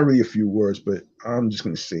 It's not really a few words, but I'm just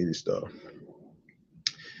gonna say this though.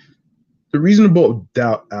 The Reasonable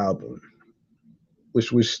Doubt album,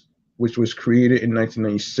 which was which was created in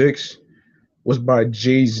 1996, was by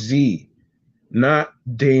Jay Z, not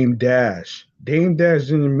Dame Dash. Dame Dash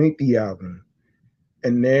didn't make the album,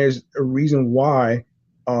 and there's a reason why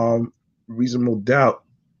Reasonable Doubt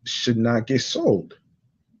should not get sold.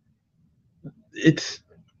 It's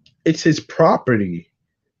it's his property.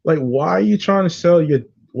 Like, why are you trying to sell your?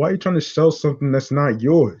 Why are you trying to sell something that's not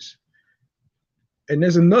yours? And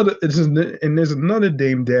there's another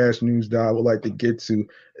Dame Dash news that I would like to get to.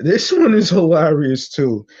 This one is hilarious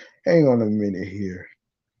too. Hang on a minute here.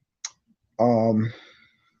 Um,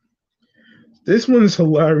 this one is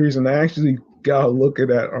hilarious, and I actually got to look at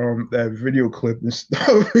that video clip and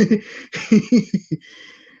stuff.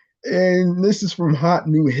 And this is from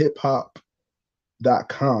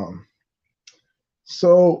hotnewhiphop.com.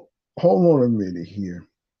 So hold on a minute here.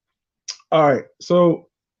 All right, so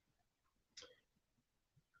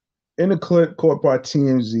in a clip caught by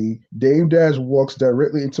TMZ, Dame Dash walks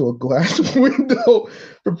directly into a glass window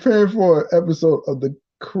preparing for an episode of the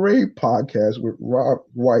Crave podcast with Rob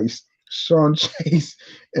Weiss, Sean Chase,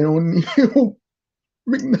 and O'Neal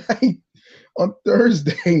McKnight on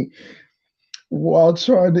Thursday. While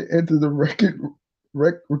trying to enter the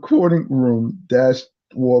recording room, Dash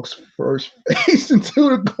walks first face into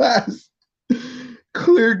the glass,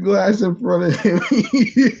 clear glass in front of him.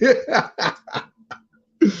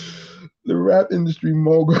 The rap industry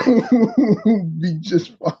mogul will be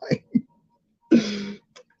just fine.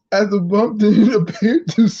 As the bump didn't appear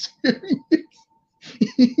too serious.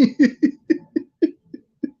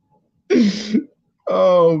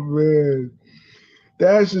 Oh man.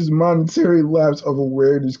 Dash's monetary lapse of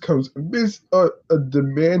awareness comes amidst a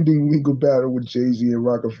demanding legal battle with Jay-Z and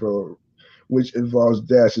Rockefeller, which involves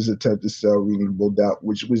Dash's attempt to sell Reasonable Doubt,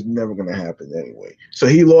 which was never going to happen anyway. So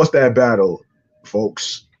he lost that battle,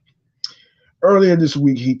 folks. Earlier this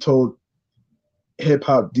week, he told Hip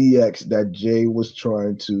Hop DX that Jay was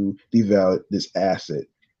trying to devalue this asset.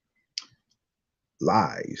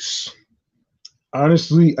 Lies.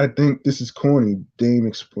 Honestly, I think this is corny, Dame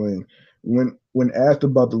explained. When asked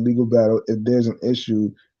about the legal battle, if there's an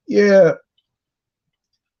issue, yeah,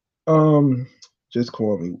 um, just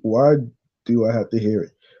call me. Why do I have to hear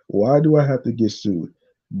it? Why do I have to get sued?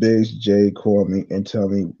 Biggs J call me and tell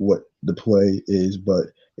me what the play is. But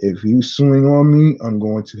if you swing on me, I'm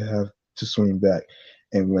going to have to swing back.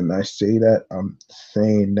 And when I say that, I'm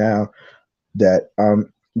saying now that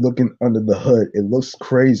I'm looking under the hood. It looks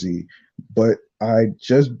crazy, but I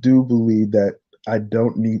just do believe that I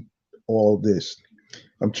don't need all this.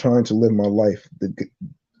 I'm trying to live my life.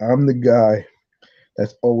 I'm the guy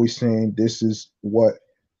that's always saying this is what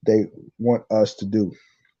they want us to do.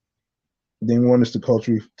 They want us to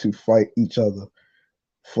culture to fight each other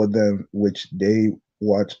for them, which they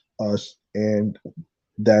watch us, and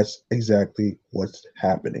that's exactly what's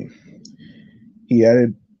happening. He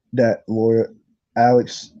added that lawyer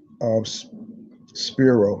Alex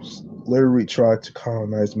Spiro literally tried to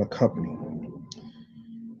colonize my company.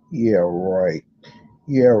 Yeah, right.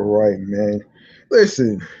 Yeah, right, man.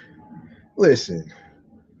 Listen, listen.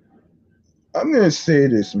 I'm gonna say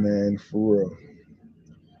this, man, for real.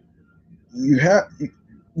 You have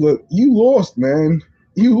look. You lost, man.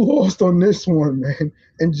 You lost on this one, man.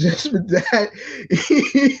 And just for that,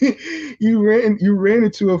 you ran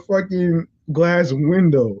into a fucking glass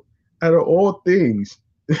window. Out of all things,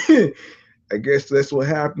 I guess that's what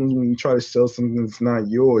happens when you try to sell something that's not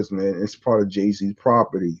yours, man. It's part of Jay-Z's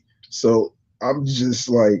property. So I'm just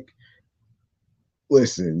like,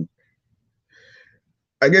 listen.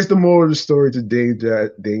 I guess the moral of the story to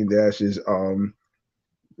Dame Dash's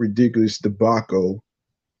ridiculous debacle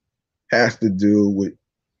has to do with,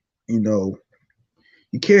 you know,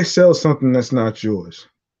 you can't sell something that's not yours.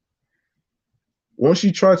 Once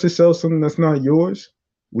you try to sell something that's not yours,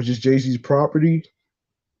 which is Jay-Z's property,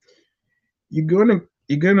 you're gonna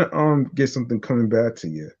get something coming back to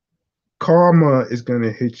you. Karma is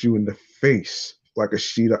gonna hit you in the face like a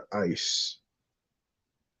sheet of ice.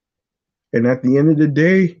 And at the end of the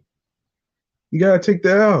day, you gotta take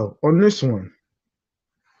the L on this one.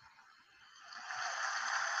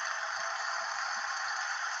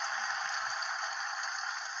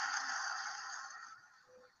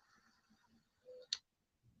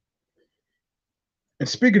 And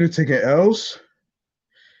speaking of taking L's,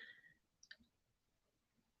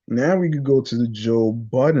 now we could go to the Joe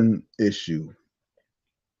Budden issue.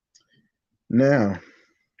 Now,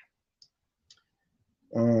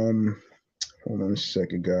 um, hold on a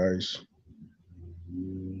second, guys.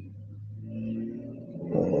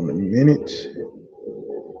 Hold on a minute.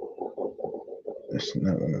 That's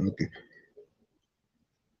not what I'm looking.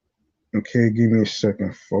 Okay, give me a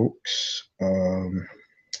second, folks.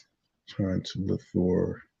 Trying to look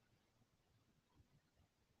for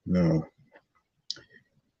no.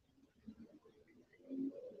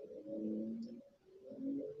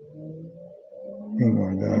 Hang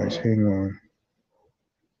on, guys. Hang on.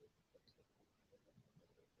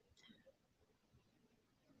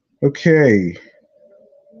 Okay.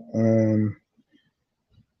 Um,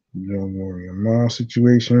 don't worry. My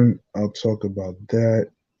situation. I'll talk about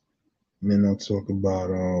that. And then I'll talk about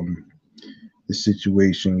the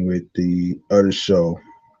situation with the other show.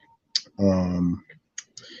 Um,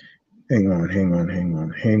 hang on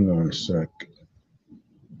a sec.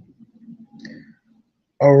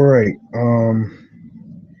 All right.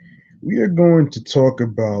 We are going to talk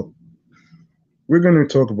about. We're going to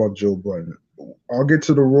talk about Joe Budden. I'll get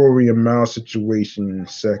to the Rory and Mal situation in a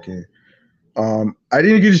second. I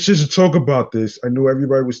didn't get a chance to talk about this. I knew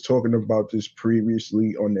everybody was talking about this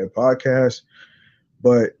previously on their podcast,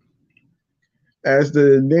 but as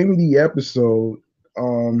the name of the episode,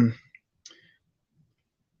 um,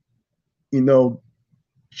 you know,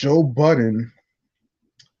 Joe Budden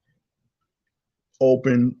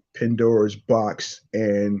opened Pandora's box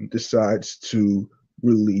and decides to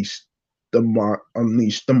release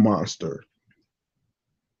unleash the monster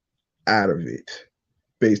out of it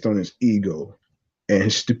based on his ego and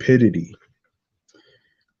his stupidity.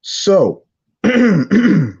 So,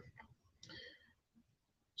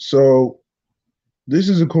 so this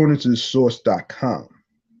is according to the source.com.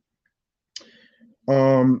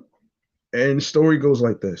 And the story goes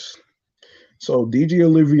like this. So DJ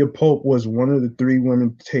Olivia Pope was one of the three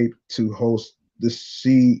women taped to host the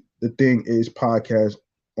See the Thing Is podcast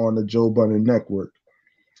on the Joe Budden Network.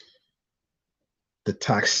 The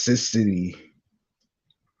toxicity.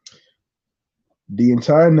 The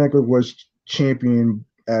entire network was championed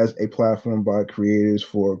as a platform by creators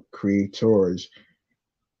for creators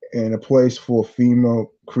and a place for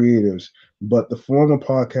female creatives. But the former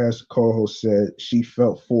podcast co-host said she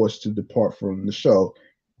felt forced to depart from the show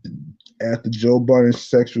after Joe Budden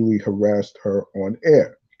sexually harassed her on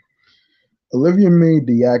air. Olivia made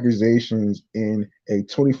the accusations in a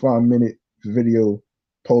 25-minute video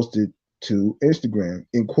posted to Instagram.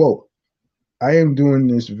 In quote, I am doing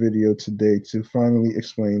this video today to finally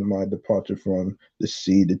explain my departure from the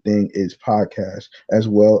See the Thing Is podcast, as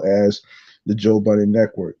well as the Joe Budden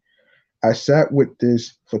Network. I sat with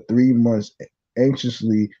this for 3 months,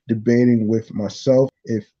 anxiously debating with myself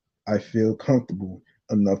if I feel comfortable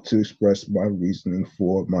enough to express my reasoning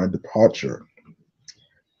for my departure.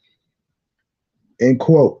 End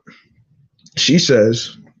quote. She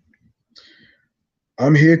says,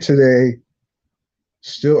 I'm here today,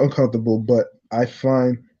 still uncomfortable, but I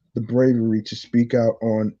find the bravery to speak out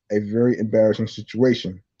on a very embarrassing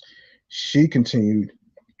situation. She continued,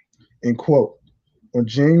 in quote, on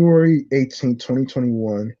January 18,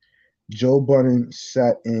 2021, Joe Budden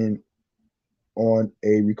sat in on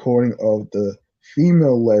a recording of the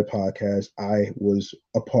female led podcast I was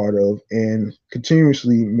a part of and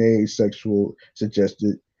continuously made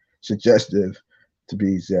suggestive to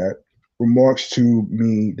be exact, remarks to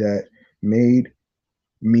me that made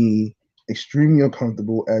me extremely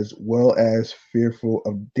uncomfortable as well as fearful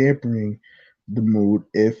of dampening the mood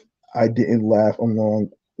if I didn't laugh along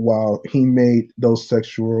while he made those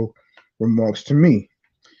sexual remarks to me.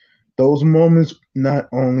 Those moments not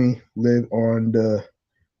only live on the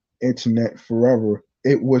internet forever,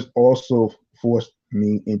 it was also forced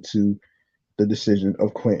me into the decision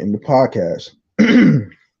of quitting the podcast.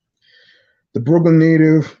 The Brooklyn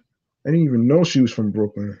native, I didn't even know she was from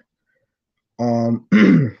Brooklyn, um,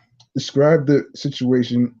 described the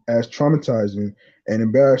situation as traumatizing and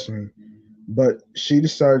embarrassing, but she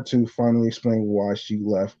decided to finally explain why she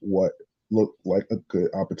left what looked like a good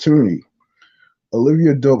opportunity.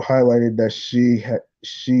 Olivia Dope highlighted that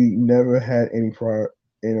she never had any prior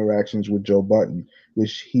interactions with Joe Button,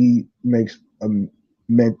 which he makes a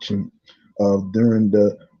mention of during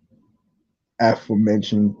the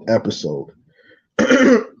aforementioned episode.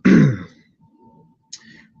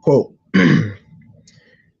 Quote,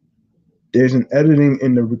 there's an editing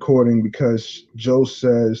in the recording because Joe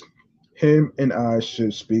says him and I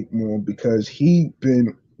should speak more because he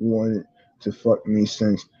been wanting to fuck me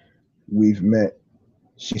since we've met,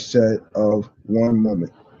 she said of one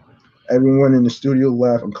moment. Everyone in the studio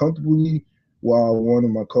laughed uncomfortably while one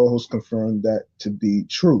of my co-hosts confirmed that to be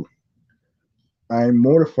true. I am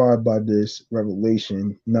mortified by this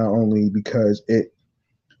revelation, not only because it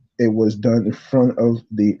was done in front of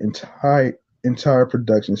the entire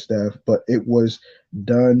production staff, but it was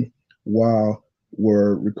done while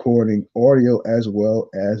we're recording audio as well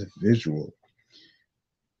as visual.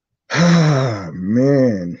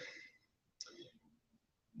 Man,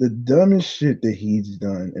 the dumbest shit that he's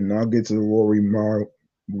done, and I'll get to the Rory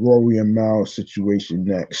and Mal situation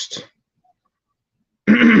next.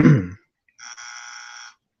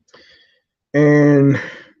 and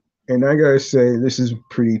and I gotta say, this is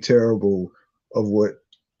pretty terrible of what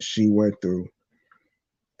she went through,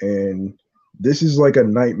 and this is like a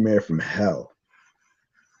nightmare from hell.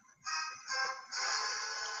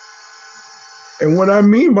 And what I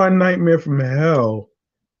mean by nightmare from hell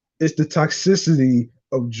is the toxicity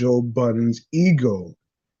of Joe Budden's ego.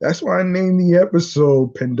 That's why I named the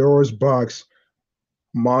episode Pandora's Box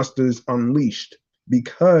Monsters Unleashed,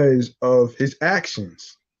 because of his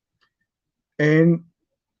actions. And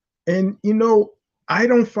you know, I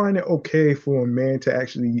don't find it okay for a man to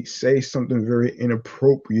actually say something very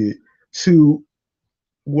inappropriate to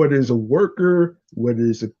what is a worker, whether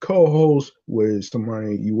it's a co-host, whether it's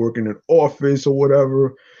somebody you work in an office or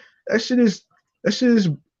whatever. That shit is that shit is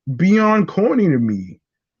beyond corny to me.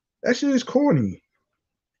 That shit is corny.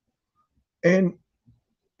 And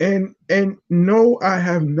and no, I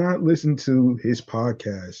have not listened to his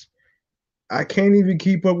podcast. I can't even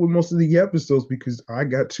keep up with most of the episodes because I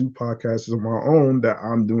got two podcasts of my own that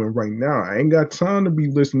I'm doing right now. I ain't got time to be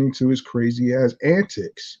listening to his crazy ass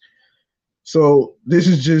antics. So this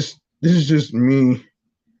is just me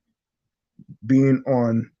being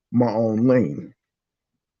on my own lane.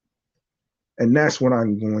 And that's what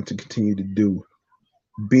I'm going to continue to do.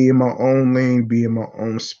 Be in my own lane, be in my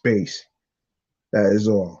own space. That is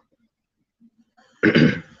all.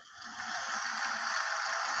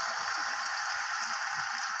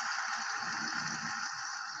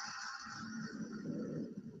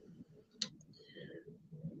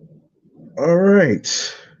 All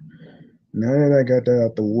right. Now that I got that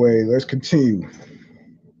out the way, let's continue.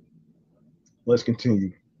 Let's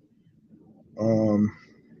continue. Um,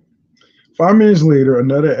 5 minutes later,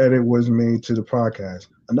 another edit was made to the podcast.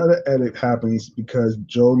 Another edit happens because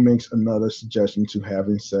Joe makes another suggestion to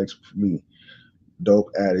having sex with me. Dope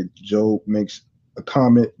added, Joe makes a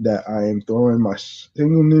comment that I am throwing my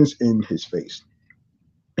singleness in his face.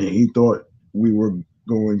 And he thought we were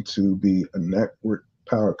going to be a network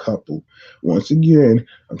power couple. Once again,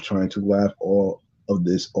 I'm trying to laugh all of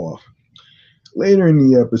this off. Later in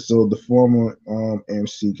the episode, the former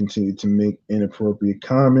MC continued to make inappropriate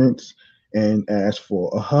comments and asked for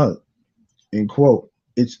a hug. In quote,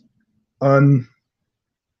 it's un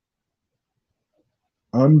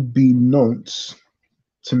unbeknownst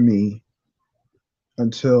to me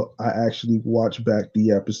until I actually watched back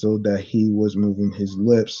the episode that he was moving his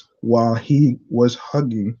lips while he was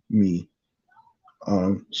hugging me.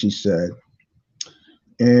 She said,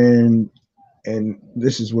 and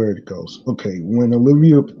this is where it goes. Okay, when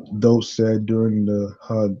Olivia Dope said during the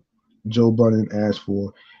hug Joe Budden asked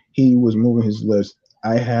for, he was moving his lips.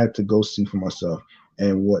 I had to go see for myself.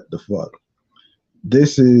 And what the fuck?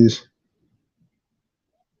 This is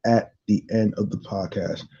at the end of the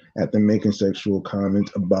podcast. After making sexual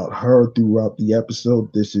comments about her throughout the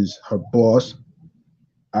episode, this is her boss.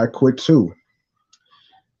 I quit too,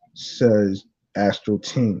 says Astro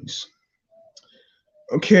Teens.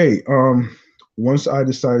 Okay, once I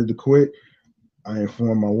decided to quit, I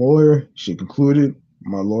informed my lawyer. She concluded.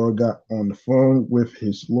 My lawyer got on the phone with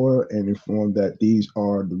his lawyer and informed that these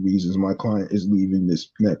are the reasons my client is leaving this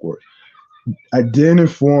network. I did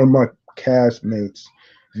inform my castmates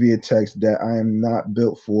via text that I am not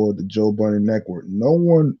built for the Joe Budden network. No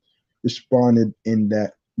one responded in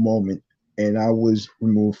that moment, and I was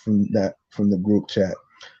removed from the group chat.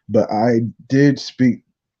 But I did speak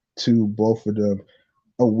to both of them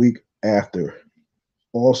a week after.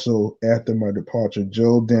 Also, after my departure,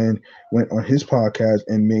 Joe then went on his podcast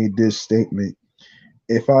and made this statement.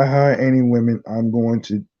 If I hire any women, I'm going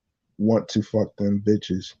to want to fuck them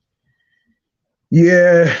bitches.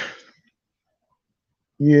 Yeah,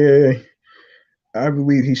 yeah, I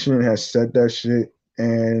believe he shouldn't have said that shit,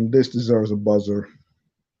 and this deserves a buzzer.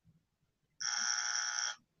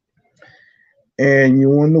 And you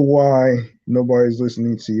wonder why nobody's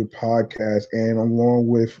listening to your podcast, and along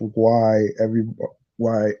with why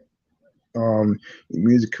your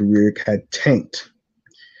music career had tanked.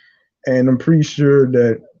 And I'm pretty sure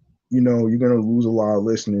that you're gonna lose a lot of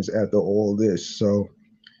listeners after all this. So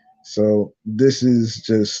this is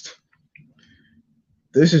just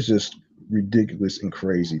ridiculous and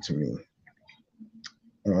crazy to me.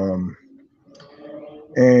 Um,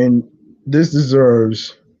 and this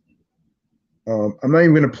deserves. I'm not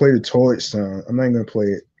even gonna play the toilet sound. I'm not even gonna play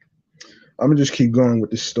it. I'm gonna just keep going with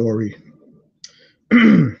this story.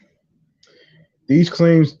 These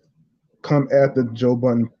claims come after Joe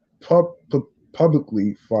Budden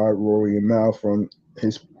publicly fired Rory and Mal from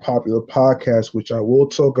his popular podcast, which I will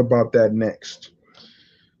talk about that next.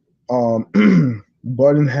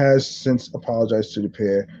 Budden has since apologized to the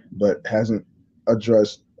pair, but hasn't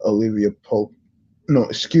addressed Olivia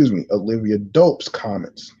Dope's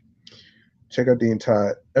comments. Check out the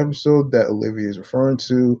entire episode that Olivia is referring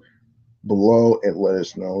to below and let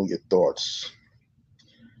us know your thoughts.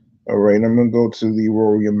 All right, I'm going to go to the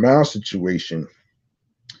Rory and Mal situation.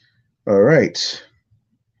 All right.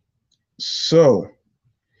 So,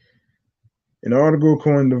 an article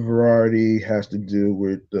according to Variety has to do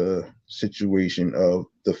with the situation of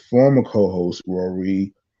the former co-host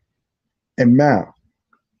Rory and Mal.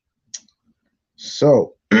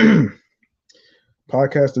 So,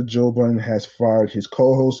 podcaster Joe Budden has fired his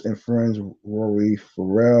co-hosts and friends Rory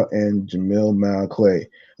Farrell and Jamil Mal Clay,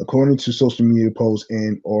 according to social media posts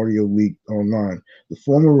and audio leaked online. The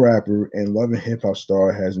former rapper and Love and Hip Hop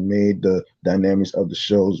star has made the dynamics of the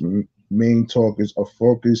show's main talkers a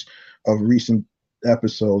focus of recent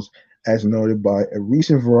episodes, as noted by a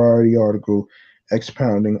recent Variety article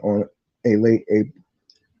expounding on a late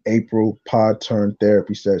April pod turn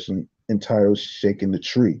therapy session entitled Shaking the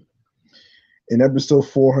Tree. In episode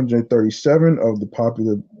 437 of the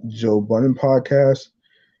popular Joe Budden podcast,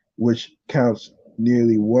 which counts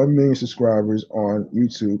nearly 1 million subscribers on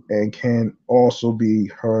YouTube and can also be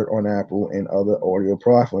heard on Apple and other audio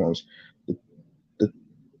platforms, the, the,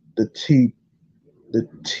 the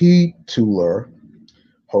titular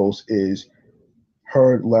host is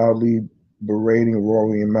heard loudly berating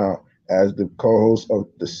Rory and Mal as the co-hosts of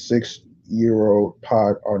the 6-year-old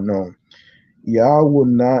pod are known. Y'all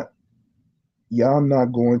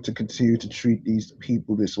not going to continue to treat these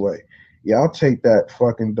people this way. Y'all take that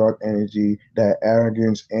fucking dark energy, that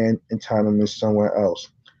arrogance and entitlement somewhere else.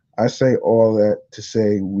 I say all that to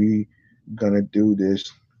say we gonna do this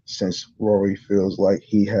since Rory feels like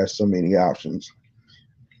he has so many options.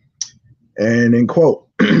 And in quote,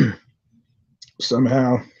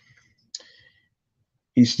 somehow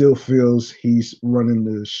he still feels he's running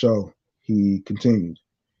the show. He continued,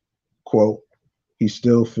 quote, he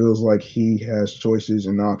still feels like he has choices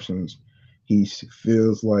and options. He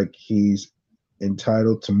feels like he's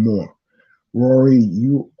entitled to more. Rory,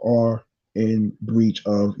 you are in breach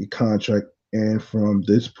of your contract, and from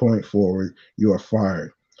this point forward, you are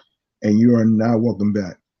fired, and you are not welcome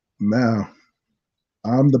back. Mal,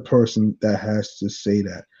 I'm the person that has to say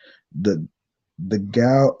that. The the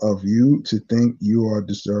gal of you to think you are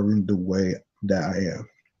deserving the way that I am.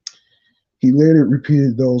 He later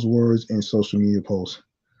repeated those words in social media posts.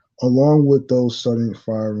 Along with those sudden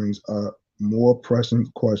firings, a more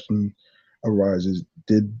pressing question arises.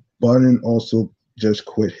 Did Button also just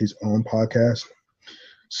quit his own podcast?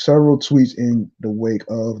 Several tweets in the wake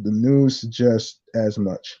of the news suggest as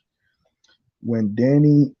much. When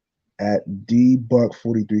Danny at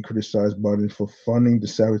DBuck43 criticized Button for funding the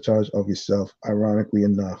sabotage of himself, ironically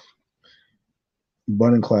enough,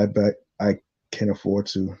 Button clapped back, I can afford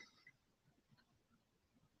to.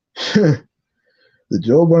 The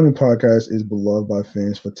Joe Budden podcast is beloved by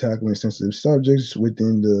fans for tackling sensitive subjects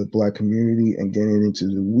within the Black community and getting into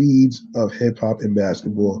the weeds of hip hop and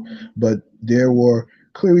basketball. But there were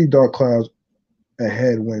clearly dark clouds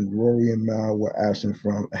ahead when Rory and Mal were absent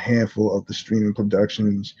from a handful of the streaming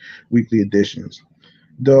production's weekly editions.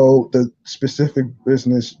 Though the specific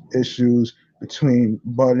business issues between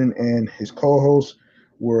Budden and his co host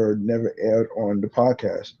were never aired on the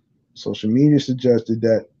podcast. Social media suggested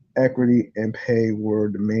that equity and pay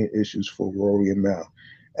were the main issues for Rory and Mal,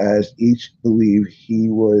 as each believed he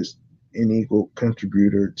was an equal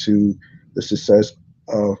contributor to the success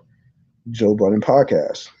of Joe Budden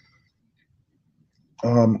podcast.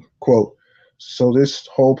 Quote, so this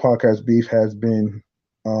whole podcast beef has been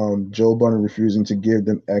Joe Budden refusing to give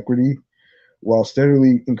them equity while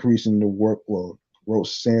steadily increasing the workload, wrote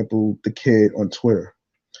Sample the Kid on Twitter.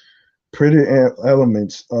 Pretty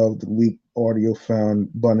elements of the leaked audio found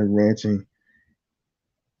Budden ranting,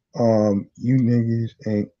 you niggas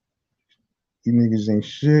ain't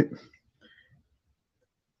shit.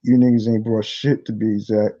 You niggas ain't brought shit to be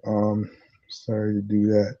exact. Sorry to do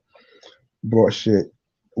that. Brought shit.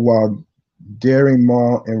 While daring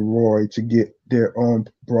Ma and Roy to get their own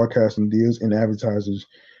broadcasting deals and advertisers,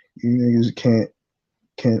 you niggas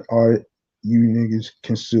can't audit. You niggas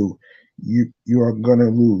can sue. You are gonna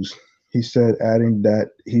lose. He said, adding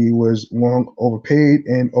that he was long overpaid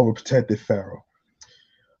and overprotected Pharaoh.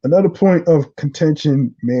 Another point of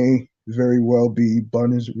contention may very well be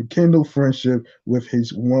Budden's rekindled friendship with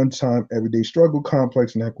his one-time Everyday Struggle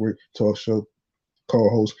Complex Network talk show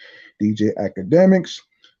co-host DJ Academics,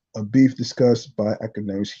 a beef discussed by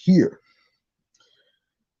Academics here.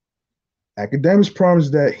 Academics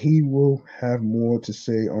promised that he will have more to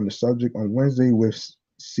say on the subject on Wednesday. With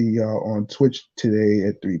see y'all on Twitch today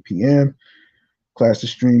at 3 p.m. Class to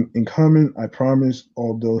stream incoming, I promise,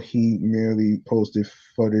 although he merely posted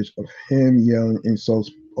footage of him yelling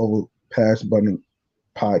insults over past Budden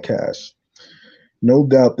podcasts. No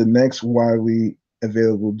doubt the next widely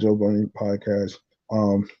available Joe Budden podcast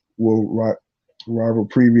will rival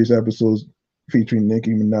previous episodes featuring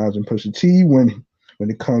Nicki Minaj and Pusha T when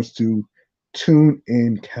it comes to tune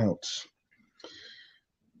in counts.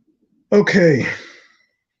 Okay.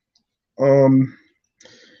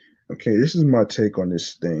 Okay, this is my take on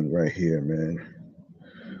this thing right here,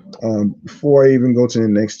 man. Before I even go to the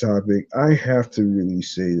next topic, I have to really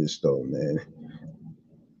say this though, man.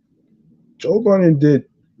 Joe Budden did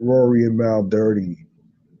Rory and Mal dirty.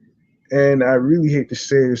 And I really hate to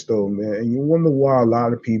say this though, man. And you wonder why a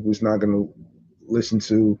lot of people is not gonna listen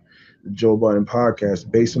to the Joe Budden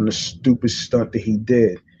podcast based on the stupid stunt that he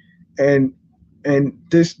did. And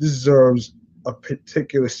this deserves a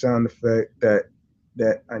particular sound effect that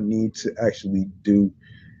I need to actually do.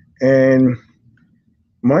 And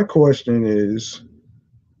my question is,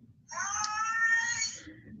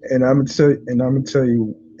 and I'm gonna tell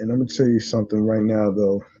you something right now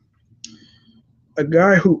though. A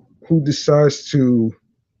guy who decides to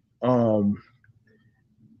um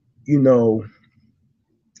you know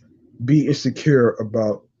be insecure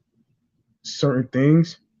about certain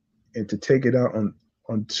things and to take it out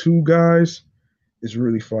on two guys is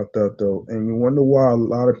really fucked up though. And you wonder why a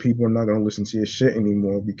lot of people are not gonna listen to your shit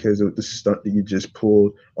anymore because of the stunt that you just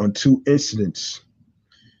pulled on two incidents.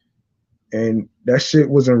 And that shit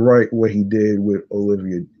wasn't right what he did with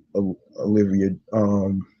Olivia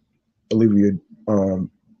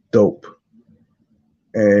Dope.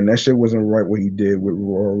 And that shit wasn't right what he did with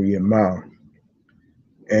Rory and Mal.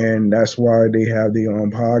 And that's why they have their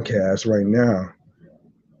own podcast right now.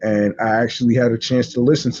 And I actually had a chance to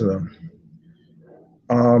listen to them.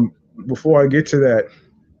 Before I get to that,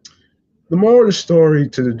 the moral of the story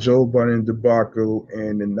to the Joe Budden debacle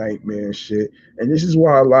and the nightmare shit, and this is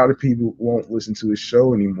why a lot of people won't listen to the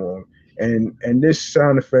show anymore. And this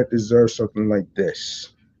sound effect deserves something like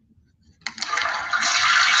this.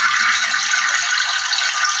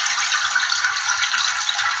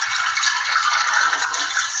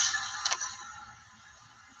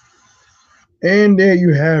 And there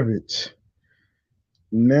you have it.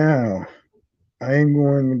 Now I am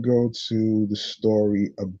going to go to the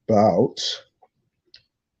story about.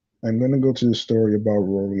 I'm going to go to the story about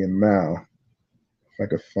Rory and Mal. If I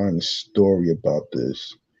could find a story about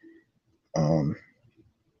this. Um,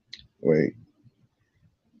 wait.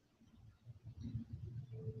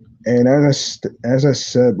 And as I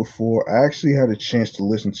said before, I actually had a chance to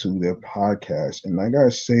listen to their podcast, and I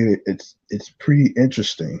gotta say that it's pretty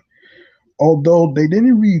interesting. Although they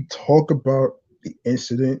didn't really talk about the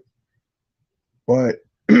incident, but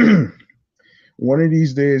one of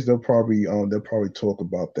these days they'll probably talk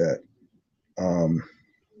about that. Um,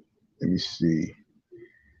 let me see.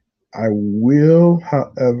 I will,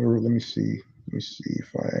 however, let me see. Let me see if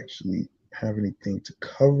I actually have anything to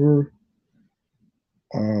cover.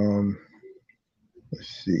 Um,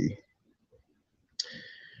 let's see.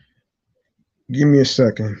 Give me a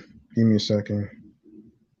second. Give me a second.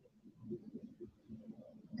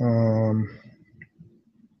 Um,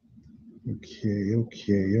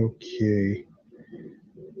 okay.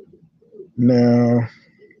 Now,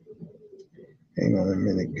 hang on a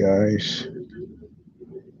minute, guys.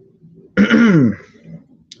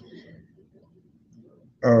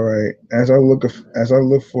 All right. As I look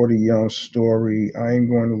for the story, I'm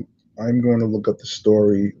going to look up the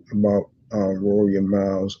story about Rory and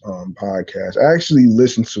Miles podcast. I actually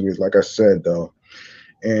listened to it, like I said though,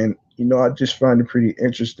 and I just find it pretty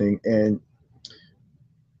interesting. And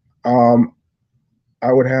um,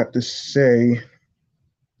 I would have to say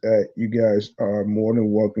that you guys are more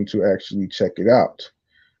than welcome to actually check it out.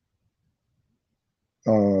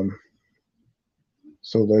 Um,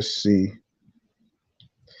 so let's see.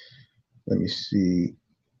 Let me see.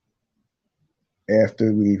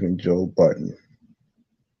 After leaving Joe Budden.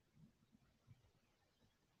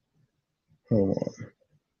 Hold on.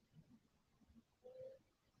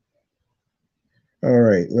 All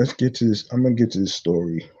right, let's get to this. I'm gonna get to this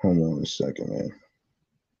story. Hold on a second, man.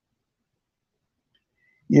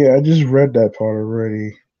 Yeah, I just read that part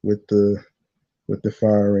already with the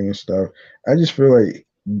firing and stuff. I just feel like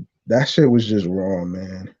that shit was just wrong,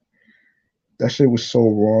 man. That shit was so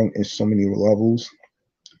wrong in so many levels.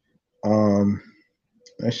 Um,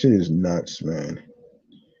 that shit is nuts, man.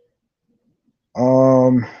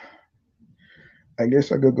 Um, I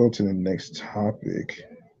guess I could go to the next topic.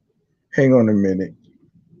 Hang on a minute.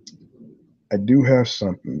 I do have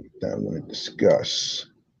something that I want to discuss.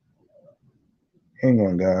 Hang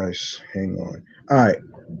on, guys. Hang on. All right.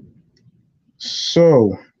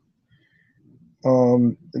 So,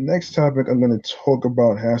 the next topic I'm going to talk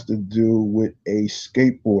about has to do with a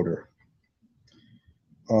skateboarder.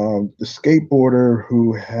 The skateboarder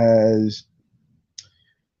who has,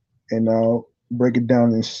 and I'll break it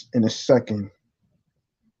down in a second.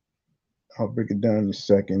 I'll break it down in a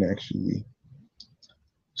second, actually.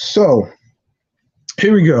 So,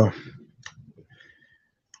 here we go.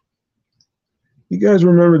 You guys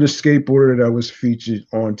remember the skateboarder that was featured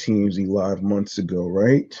on TMZ Live months ago,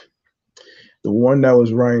 right? The one that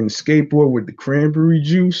was riding the skateboard with the cranberry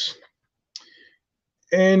juice.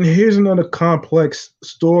 And here's another complex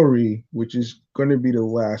story, which is going to be the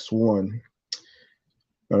last one.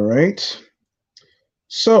 All right.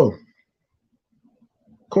 So,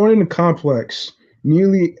 according to Complex,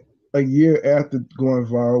 nearly a year after going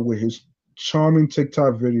viral with his charming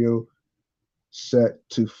TikTok video set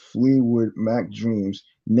to Fleetwood Mac Dreams,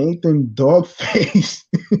 Nathan Dogface.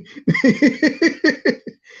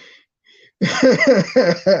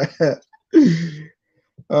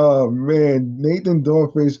 Oh man, Nathan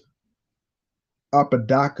Dogface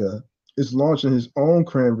Apodaca is launching his own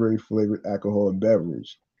cranberry flavored alcoholic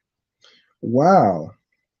beverage. Wow.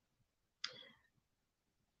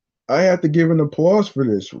 I have to give an applause for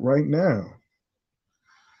this right now.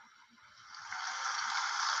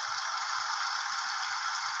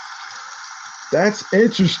 That's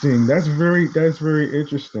interesting. That's very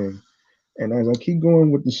interesting. And as I keep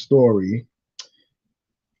going with the story,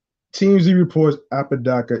 TMZ reports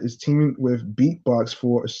Apodaca is teaming with Beatbox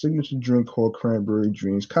for a signature drink called Cranberry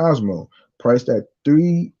Dreams Cosmo, priced at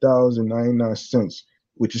 $3.99,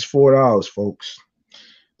 which is $4, folks.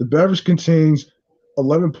 The beverage contains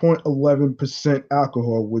 11.11%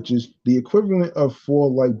 alcohol, which is the equivalent of 4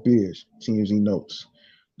 light beers, TMZ notes.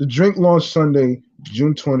 The drink launched Sunday,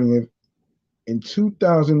 June 20th, in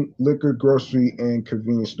 2,000 liquor, grocery, and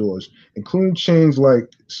convenience stores, including chains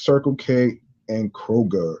like Circle K and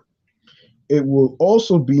Kroger. It will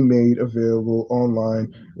also be made available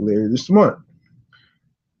online later this month.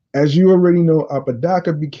 As you already know,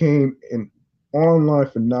 Apodaca became an online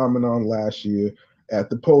phenomenon last year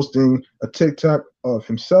after posting a TikTok of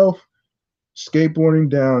himself skateboarding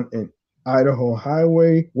down an Idaho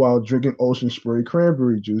highway while drinking Ocean Spray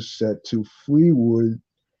cranberry juice set to Fleetwood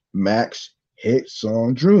Mac's hit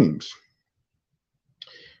song Dreams.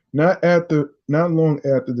 Not long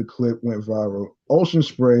after the clip went viral, Ocean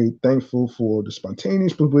Spray, thankful for the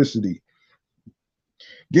spontaneous publicity,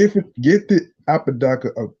 gifted Apodaca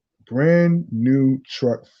a brand new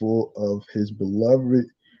truck full of his beloved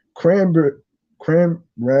cranberry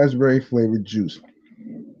raspberry flavored juice.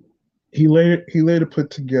 He later put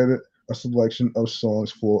together a selection of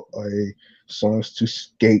songs for a songs to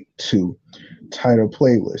skate to title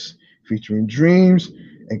playlist featuring Dreams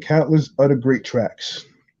and countless other great tracks.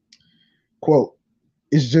 Quote,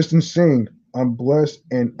 it's just insane. I'm blessed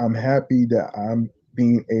and I'm happy that I'm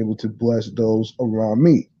being able to bless those around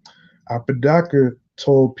me. Apodaca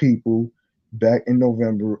told people back in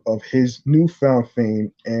November of his newfound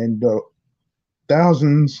fame and the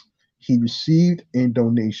thousands he received in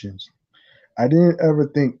donations. I didn't ever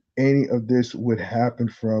think any of this would happen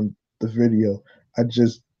from the video. I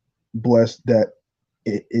just blessed that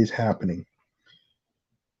it is happening.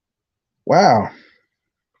 Wow.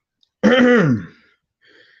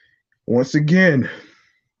 Once again,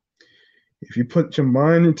 if you put your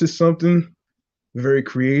mind into something very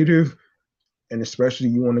creative, and especially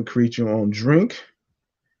you want to create your own drink,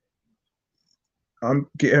 I'm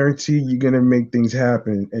guaranteed you're gonna make things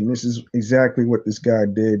happen. And this is exactly what this guy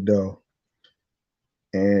did, though.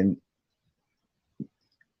 And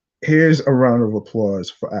here's a round of applause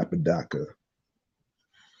for Apodaca.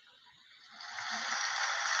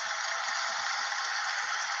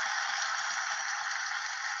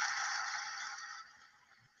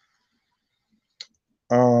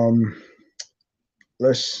 Um,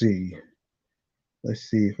 let's see.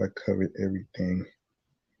 Let's see if I covered everything.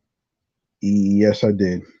 Yes, I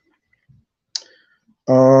did.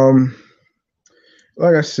 Um,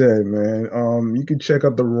 like I said, man, you can check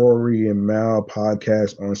out the Rory and Mal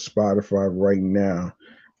podcast on Spotify right now.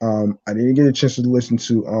 I didn't get a chance to listen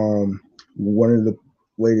to one of the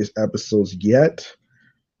latest episodes yet,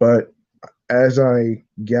 but as I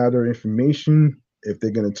gather information, if they're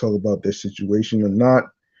going to talk about their situation or not,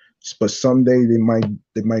 but someday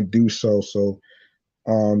they might do so. So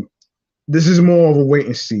um, this is more of a wait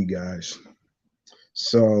and see, guys.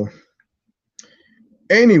 So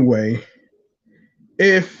anyway,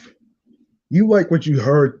 if you like what you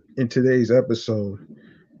heard in today's episode,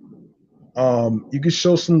 you can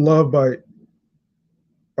show some love by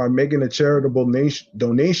making a charitable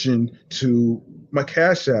donation to my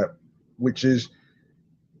Cash App, which is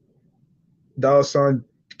dollar sign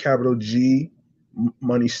capital G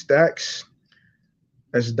Money Stacks.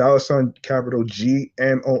 That's dollar sign capital G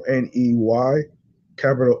Money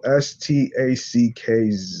capital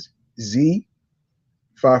STACKZ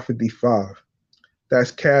 555.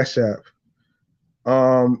 That's Cash App.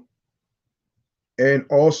 Um, and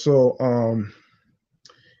also,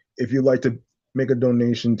 if you'd like to make a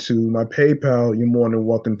donation to my PayPal, you're more than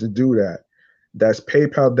welcome to do that. That's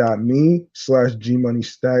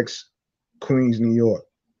paypal.me/gmoneystacks, Queens, New York.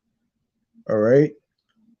 All right.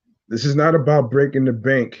 This is not about breaking the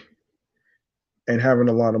bank and having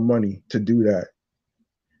a lot of money to do that.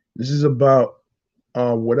 This is about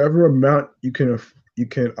whatever amount you can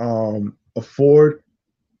afford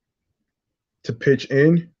to pitch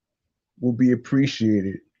in will be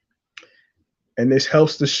appreciated. And this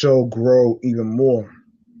helps the show grow even more.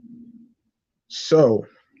 So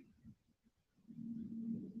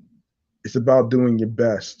it's about doing your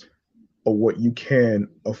best of what you can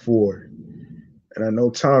afford. And I know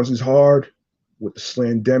times is hard with the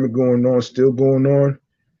slandemic going on, still going on.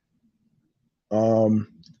 Um,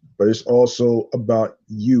 but it's also about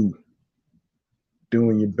you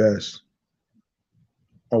doing your best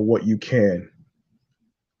on what you can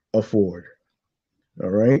afford. All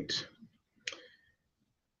right.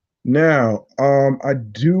 Now, I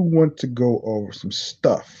do want to go over some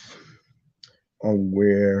stuff on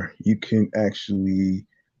where you can actually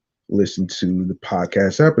listen to the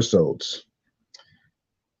podcast episodes.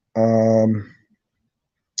 Um,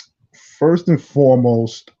 First and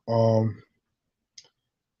foremost,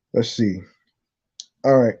 let's see.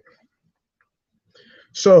 All right.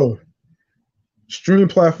 So, streaming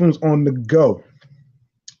platforms on the go.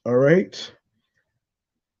 All right.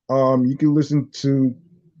 You can listen to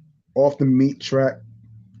Off the Meat track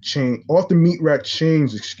Meat Rack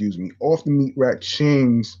Chains, off the Meat Rack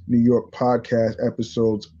Chains New York podcast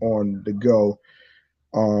episodes on the go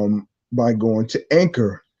by going to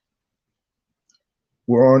Anchor.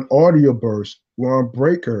 We're on Audio Burst. We're on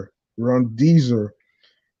Breaker. We're on Deezer,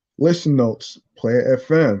 Listen Notes, Player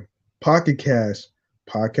FM, Pocket Cast,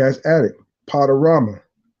 Podcast Addict, Podorama,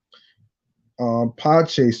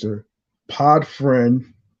 Podchaser, Podfriend,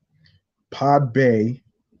 Podbay.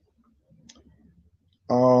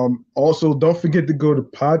 Also, don't forget to go to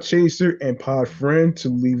Podchaser and Podfriend to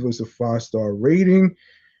leave us a 5-star rating.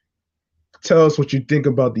 Tell us what you think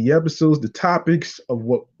about the episodes, the topics of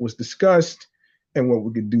what was discussed, and what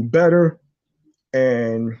we could do better.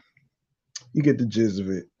 And you get the gist of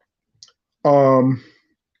it.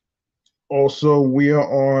 Also, we are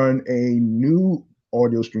on a new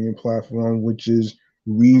audio streaming platform, which is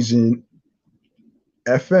Reason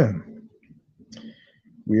FM.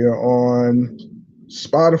 We are on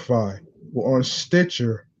Spotify. We're on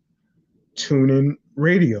Stitcher, TuneIn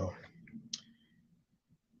Radio.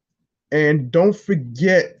 And don't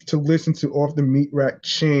forget to listen to Off the Meat Rack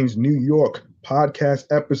Chains New York podcast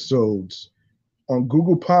episodes on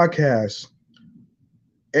Google Podcasts,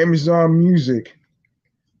 Amazon Music,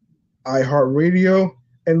 iHeartRadio,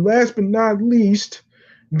 and last but not least,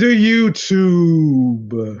 the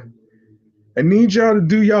YouTube. I need y'all to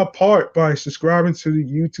do y'all part by subscribing to the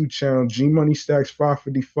YouTube channel, G Money Stacks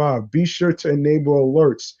 555. Be sure to enable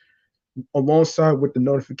alerts alongside with the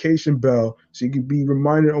notification bell so you can be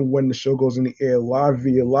reminded of when the show goes in the air live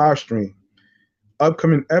via live stream.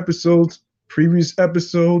 Upcoming episodes, previous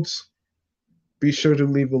episodes, be sure to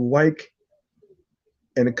leave a like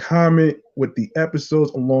and a comment with the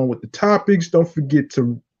episodes along with the topics. Don't forget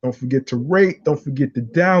to rate, don't forget to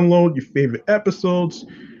download your favorite episodes.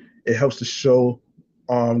 It helps the show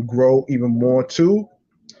grow even more too.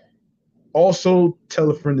 Also,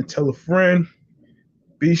 tell a friend to tell a friend.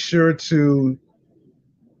 Be sure to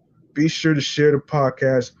share the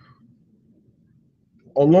podcast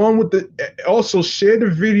along with also share the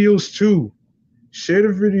videos too. Share the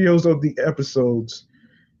videos of the episodes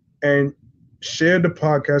and share the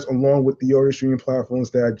podcast along with the audio streaming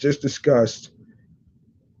platforms that I just discussed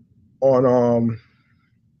on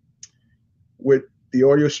with the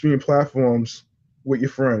audio streaming platforms with your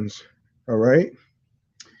friends. All right.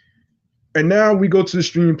 And now we go to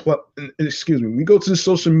the we go to the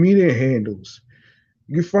social media handles.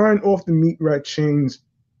 You can find Off the Meat Rack Chains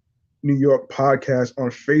New York podcast on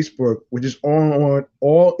Facebook, which is all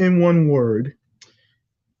in one word,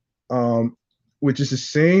 which is the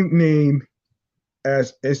same name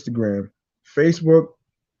as Instagram, Facebook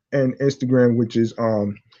and Instagram, which is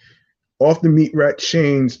Off the Meat Rack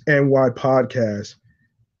Chains NY podcast.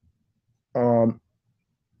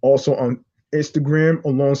 Also on Instagram,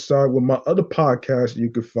 alongside with my other podcast you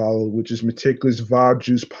could follow, which is Meticulous Vibe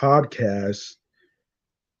Juice Podcast,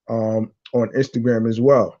 on Instagram as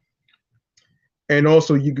well. And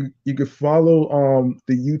also you could follow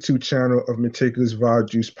the YouTube channel of Meticulous Vibe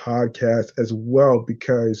Juice Podcast as well,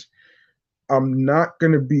 because I'm not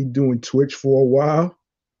gonna be doing Twitch for a while.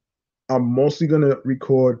 I'm mostly gonna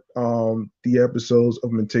record the episodes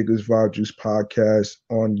of Meticulous Vibe Juice Podcast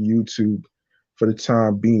on YouTube for the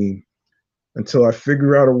time being, until I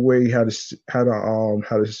figure out a way how to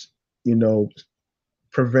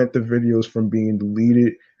prevent the videos from being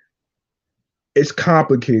deleted. It's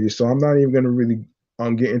complicated, so I'm not even going to really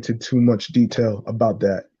get into too much detail about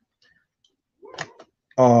that.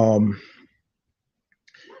 I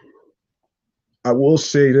will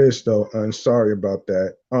say this though, and sorry about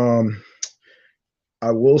that.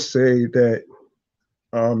 I will say that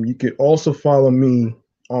you can also follow me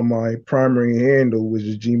on my primary handle, which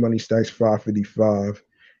is G Money Stacks 555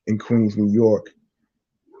 in Queens, New York,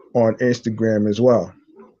 on Instagram as well.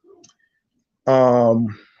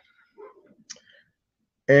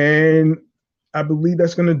 And I believe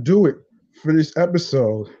that's gonna do it for this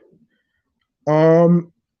episode.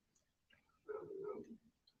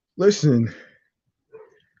 Listen,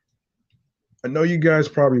 I know you guys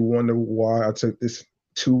probably wonder why I took this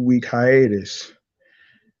 2-week hiatus.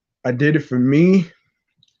 I did it for me,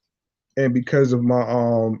 and because of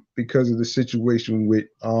my because of the situation with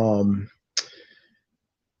I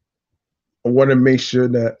want to make sure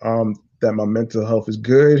that that my mental health is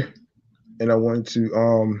good, and I wanted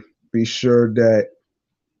to be sure that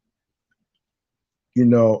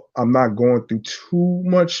I'm not going through too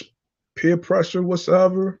much peer pressure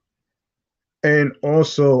whatsoever. And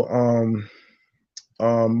also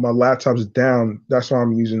my laptop's down. That's why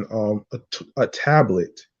I'm using a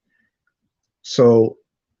tablet. So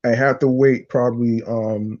I have to wait probably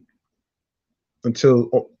until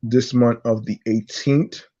this month of the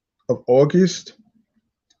 18th of August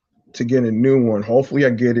to get a new one. Hopefully I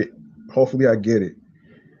get it. Hopefully I get it.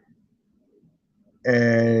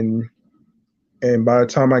 And by the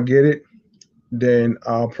time I get it, then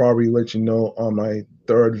I'll probably let you know on my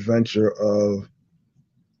third venture of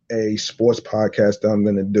a sports podcast that I'm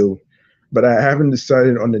gonna do. But I haven't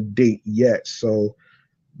decided on the date yet, so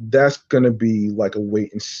that's gonna be like a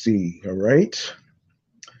wait and see. All right.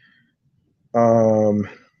 Um,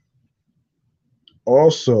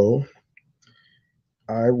 Also,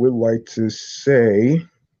 I would like to say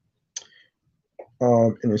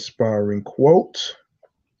an inspiring quote,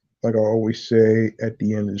 like I always say at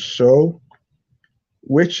the end of the show,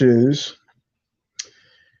 which is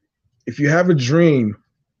if you have a dream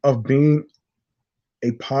of being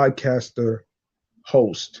a podcaster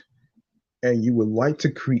host and you would like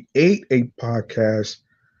to create a podcast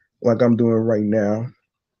like I'm doing right now,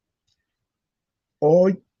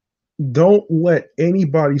 or don't let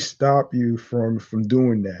anybody stop you from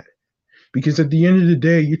doing that. Because at the end of the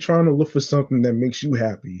day, you're trying to look for something that makes you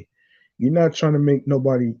happy. You're not trying to make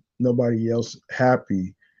nobody else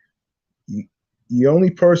happy. You, the only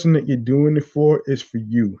person that you're doing it for is for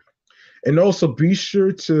you. And also be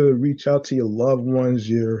sure to reach out to your loved ones,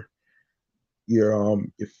 your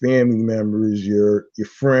family members, your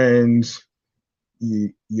friends,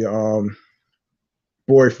 your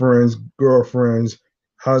boyfriends, girlfriends,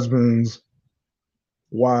 husbands,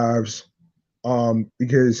 wives,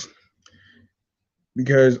 because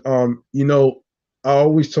I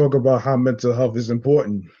always talk about how mental health is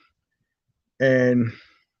important, and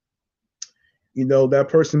that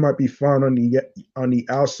person might be fine on the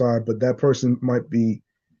outside, but that person might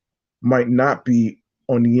not be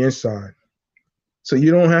on the inside. So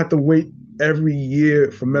you don't have to wait every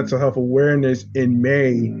year for mental health awareness in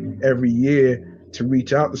May every year to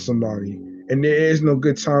reach out to somebody. And there is no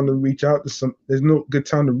good time to reach out to some. There's no good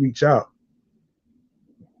time to reach out.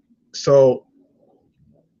 So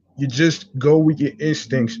you just go with your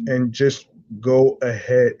instincts and just go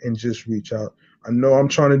ahead and just reach out. I know I'm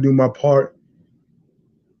trying to do my part.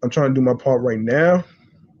 I'm trying to do my part right now.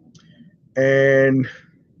 And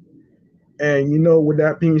with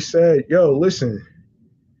that being said, yo, listen,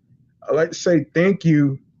 I'd like to say thank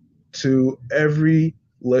you to every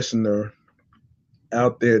listener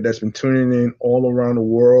out there that's been tuning in all around the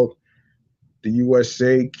world, the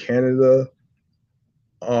USA, Canada,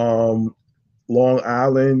 um, Long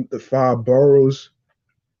Island, the five boroughs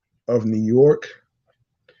of New York.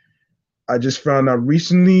 I just found out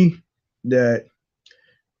recently that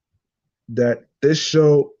this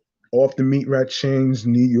show, Off the Meat Rat Chains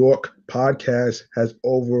New York podcast, has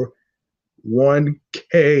over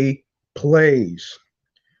 1K plays.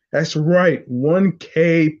 That's right,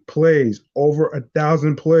 1K plays, over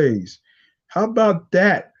 1,000 plays. How about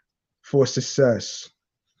that for success?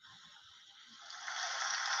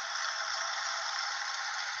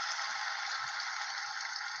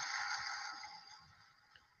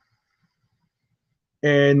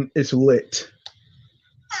 And it's lit.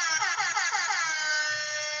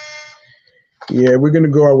 Yeah, we're gonna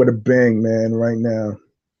go out with a bang, man, right now.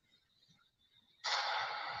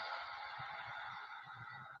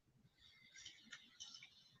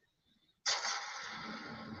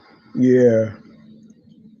 Yeah.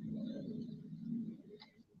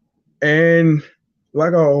 And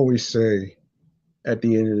like I always say at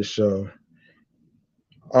the end of the show,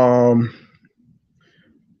 um,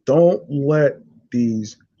 don't let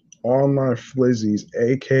these online flizzies,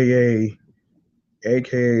 aka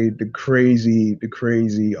the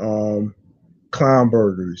crazy clown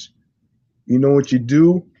burgers. You know what you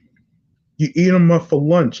do? You eat them up for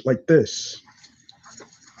lunch like this.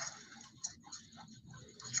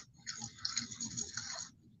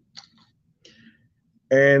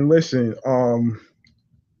 And listen,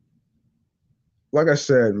 like I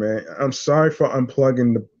said, man, I'm sorry for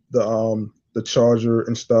unplugging the charger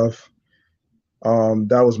and stuff.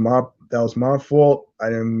 That was my fault. I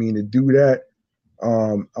didn't mean to do that.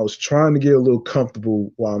 I was trying to get a little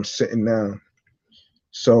comfortable while I'm sitting down,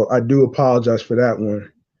 so I do apologize for that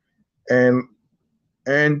one. And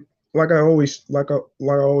and like I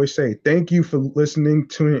always say, thank you for listening,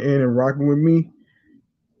 tuning in, and rocking with me.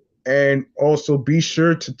 And also be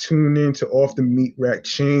sure to tune in to Off the Meat Rack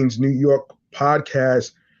Chains New York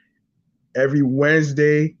podcast every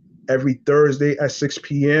Wednesday, every Thursday at 6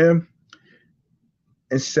 p.m.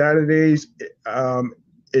 And Saturdays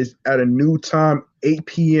is at a new time, 8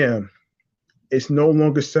 p.m. It's no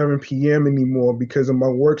longer 7 p.m. anymore because of my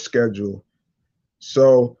work schedule.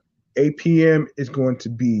 So 8 p.m. is going to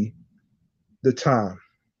be the time.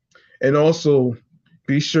 And also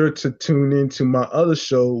Be sure to tune in to my other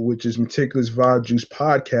show, which is Meticulous Vibe Juice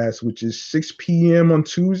Podcast, which is 6 p.m. on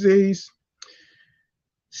Tuesdays,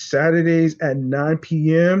 Saturdays at 9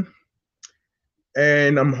 p.m.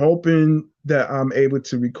 And I'm hoping that I'm able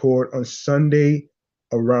to record on Sunday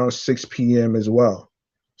around 6 p.m. as well.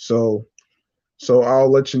 So so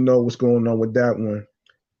I'll let you know what's going on with that one.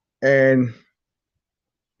 And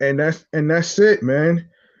that's it, man.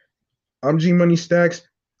 I'm G Money Stacks.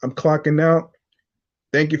 I'm clocking out.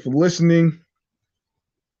 Thank you for listening,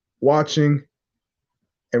 watching,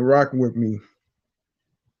 and rocking with me.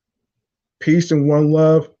 Peace and one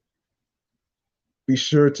love. Be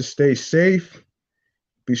sure to stay safe.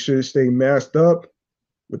 Be sure to stay masked up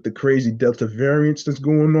with the crazy Delta variants that's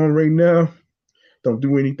going on right now. Don't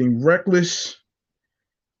do anything reckless.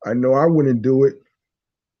 I know I wouldn't do it,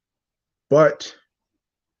 but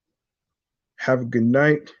have a good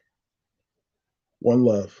night. One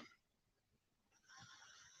love.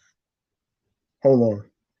 Hold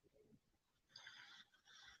on.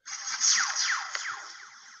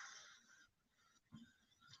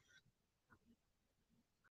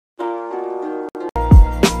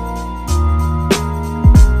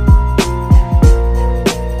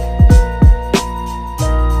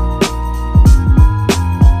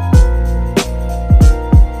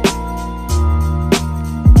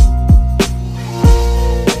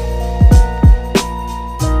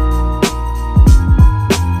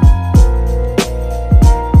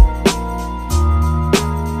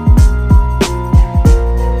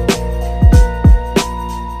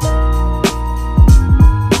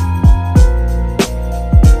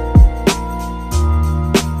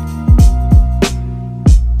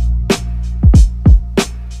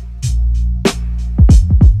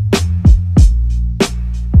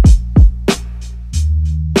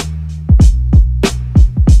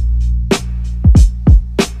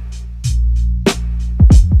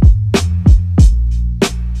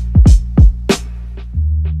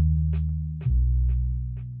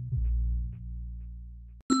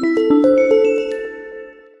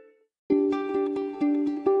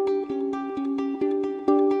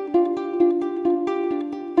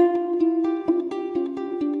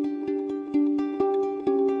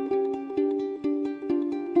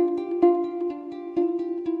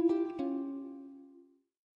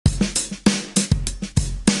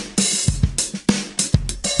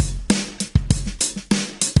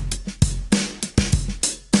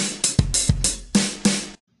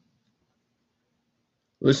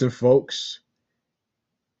 Listen, folks,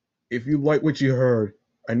 if you like what you heard,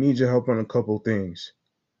 I need your help on a couple things.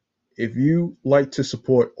 If you like to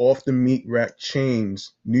support Off the Meat Rack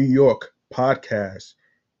Chains New York podcast,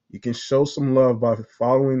 you can show some love by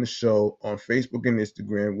following the show on Facebook and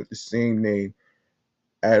Instagram with the same name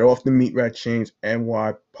at Off the Meat Rack Chains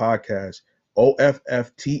NY podcast.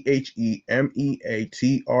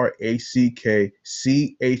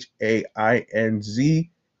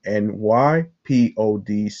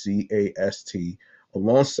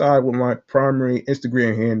 alongside with my primary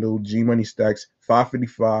Instagram handle, G Money Stacks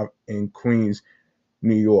 555 in Queens,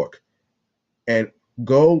 New York. And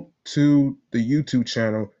go to the YouTube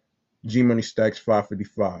channel, G Money Stacks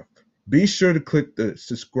 555. Be sure to click the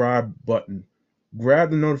subscribe button. Grab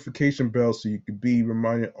the notification bell so you can be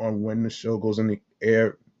reminded on when the show goes on the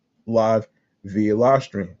air live via live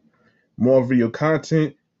stream. More video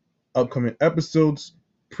content, upcoming episodes,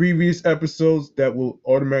 previous episodes that will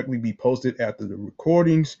automatically be posted after the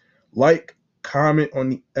recordings. Like, comment on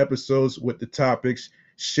the episodes with the topics,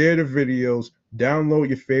 share the videos, download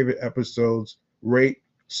your favorite episodes, rate,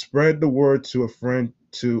 spread the word to a friend,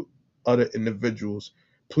 to other individuals.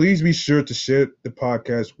 Please be sure to share the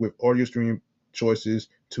podcast with audio streaming choices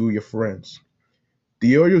to your friends.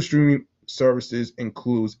 The audio streaming services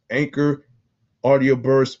includes Anchor, Audio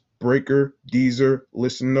Burst, Breaker, Deezer,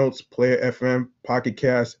 Listen Notes, Player FM, Pocket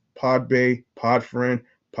Cast, Podbay, Podfriend,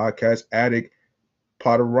 Podcast Addict,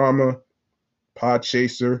 Podorama,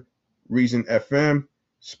 Podchaser, Reason FM,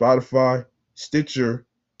 Spotify, Stitcher,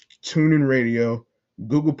 TuneIn Radio,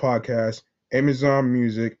 Google Podcasts, Amazon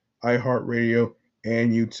Music, iHeartRadio,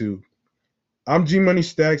 and YouTube. I'm G Money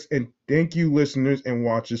Stacks, and thank you, listeners and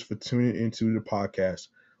watchers, for tuning into the podcast.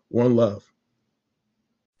 One love.